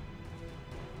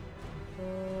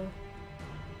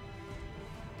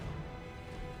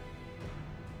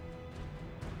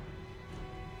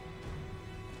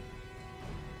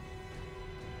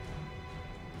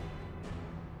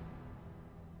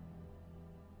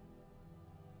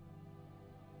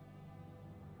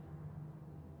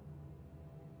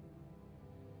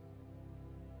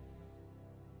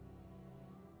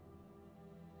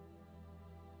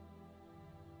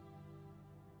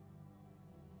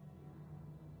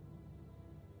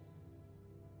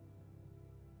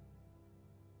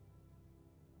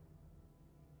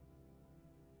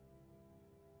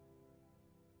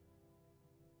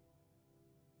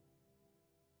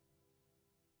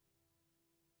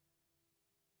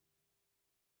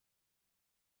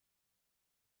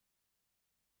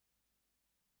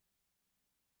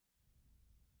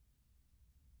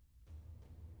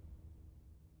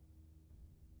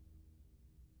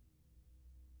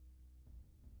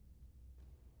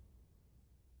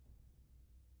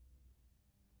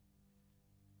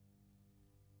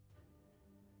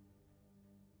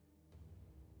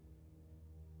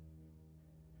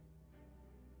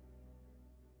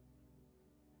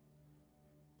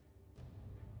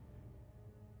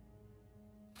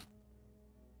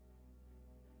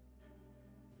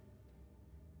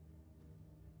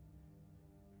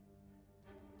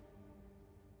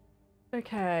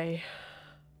 Okay.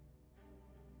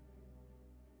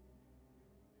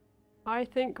 I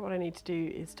think what I need to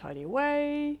do is tidy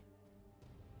away,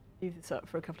 leave this up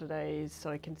for a couple of days so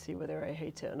I can see whether I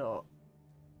hate it or not,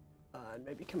 and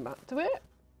maybe come back to it.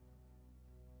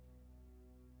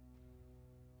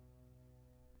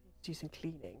 Do some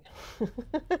cleaning.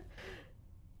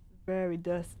 Very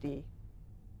dusty.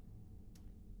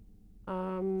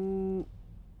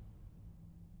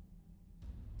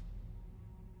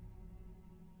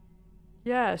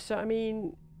 Yeah, so I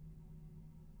mean,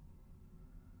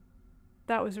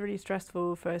 that was a really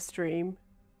stressful first stream,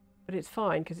 but it's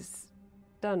fine because it's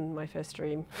done my first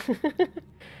stream.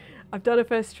 I've done a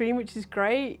first stream, which is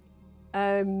great,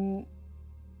 because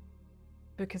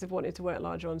I've wanted to work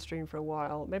larger on stream for a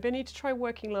while. Maybe I need to try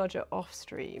working larger off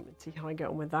stream and see how I get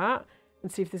on with that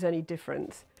and see if there's any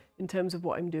difference in terms of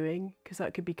what I'm doing, because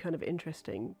that could be kind of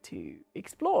interesting to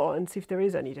explore and see if there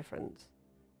is any difference.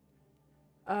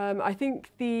 I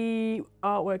think the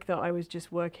artwork that I was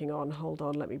just working on, hold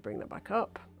on, let me bring that back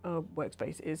up.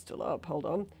 Workspace is still up, hold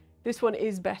on. This one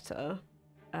is better.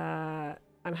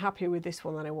 I'm happier with this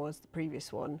one than I was the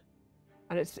previous one.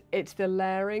 And it's the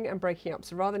layering and breaking up.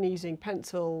 So rather than using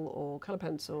pencil or colour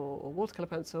pencil or watercolour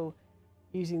pencil,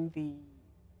 using the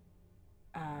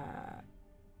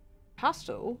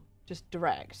pastel, just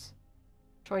direct,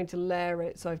 trying to layer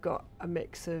it so I've got a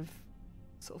mix of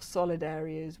sort of solid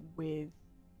areas with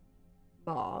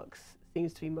marks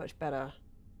seems to be much better.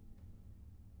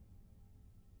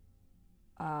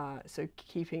 So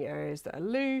keeping areas that are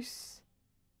loose.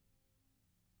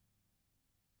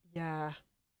 Yeah.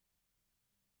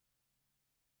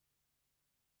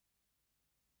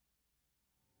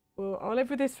 Well, I'll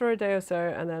live with this for a day or so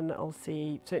and then I'll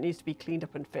see. So it needs to be cleaned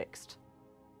up and fixed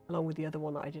along with the other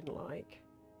one that I didn't like.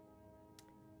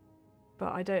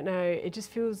 But I don't know, it just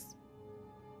feels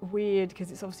weird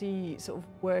because it's obviously sort of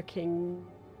working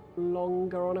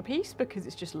longer on a piece because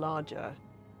it's just larger,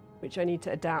 which I need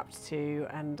to adapt to,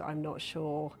 and I'm not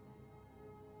sure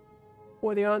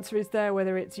what the answer is there,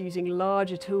 whether it's using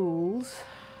larger tools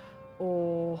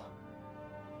or...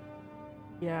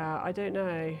 yeah, I don't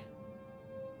know.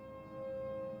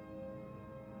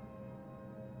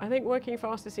 I think working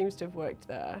faster seems to have worked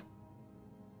there.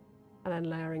 And then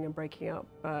layering and breaking up,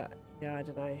 but yeah, I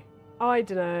don't know. I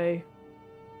don't know.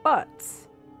 But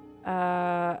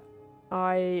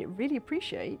I really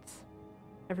appreciate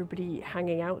everybody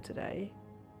hanging out today.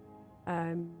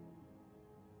 I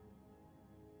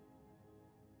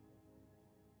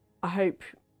hope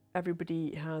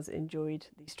everybody has enjoyed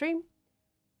the stream.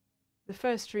 The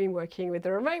first stream working with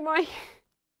the remote mic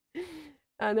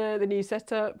and the new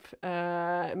setup.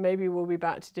 Maybe we'll be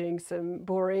back to doing some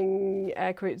boring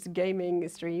air quotes gaming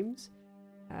streams.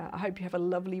 I hope you have a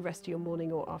lovely rest of your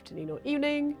morning or afternoon or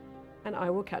evening, and I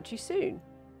will catch you soon.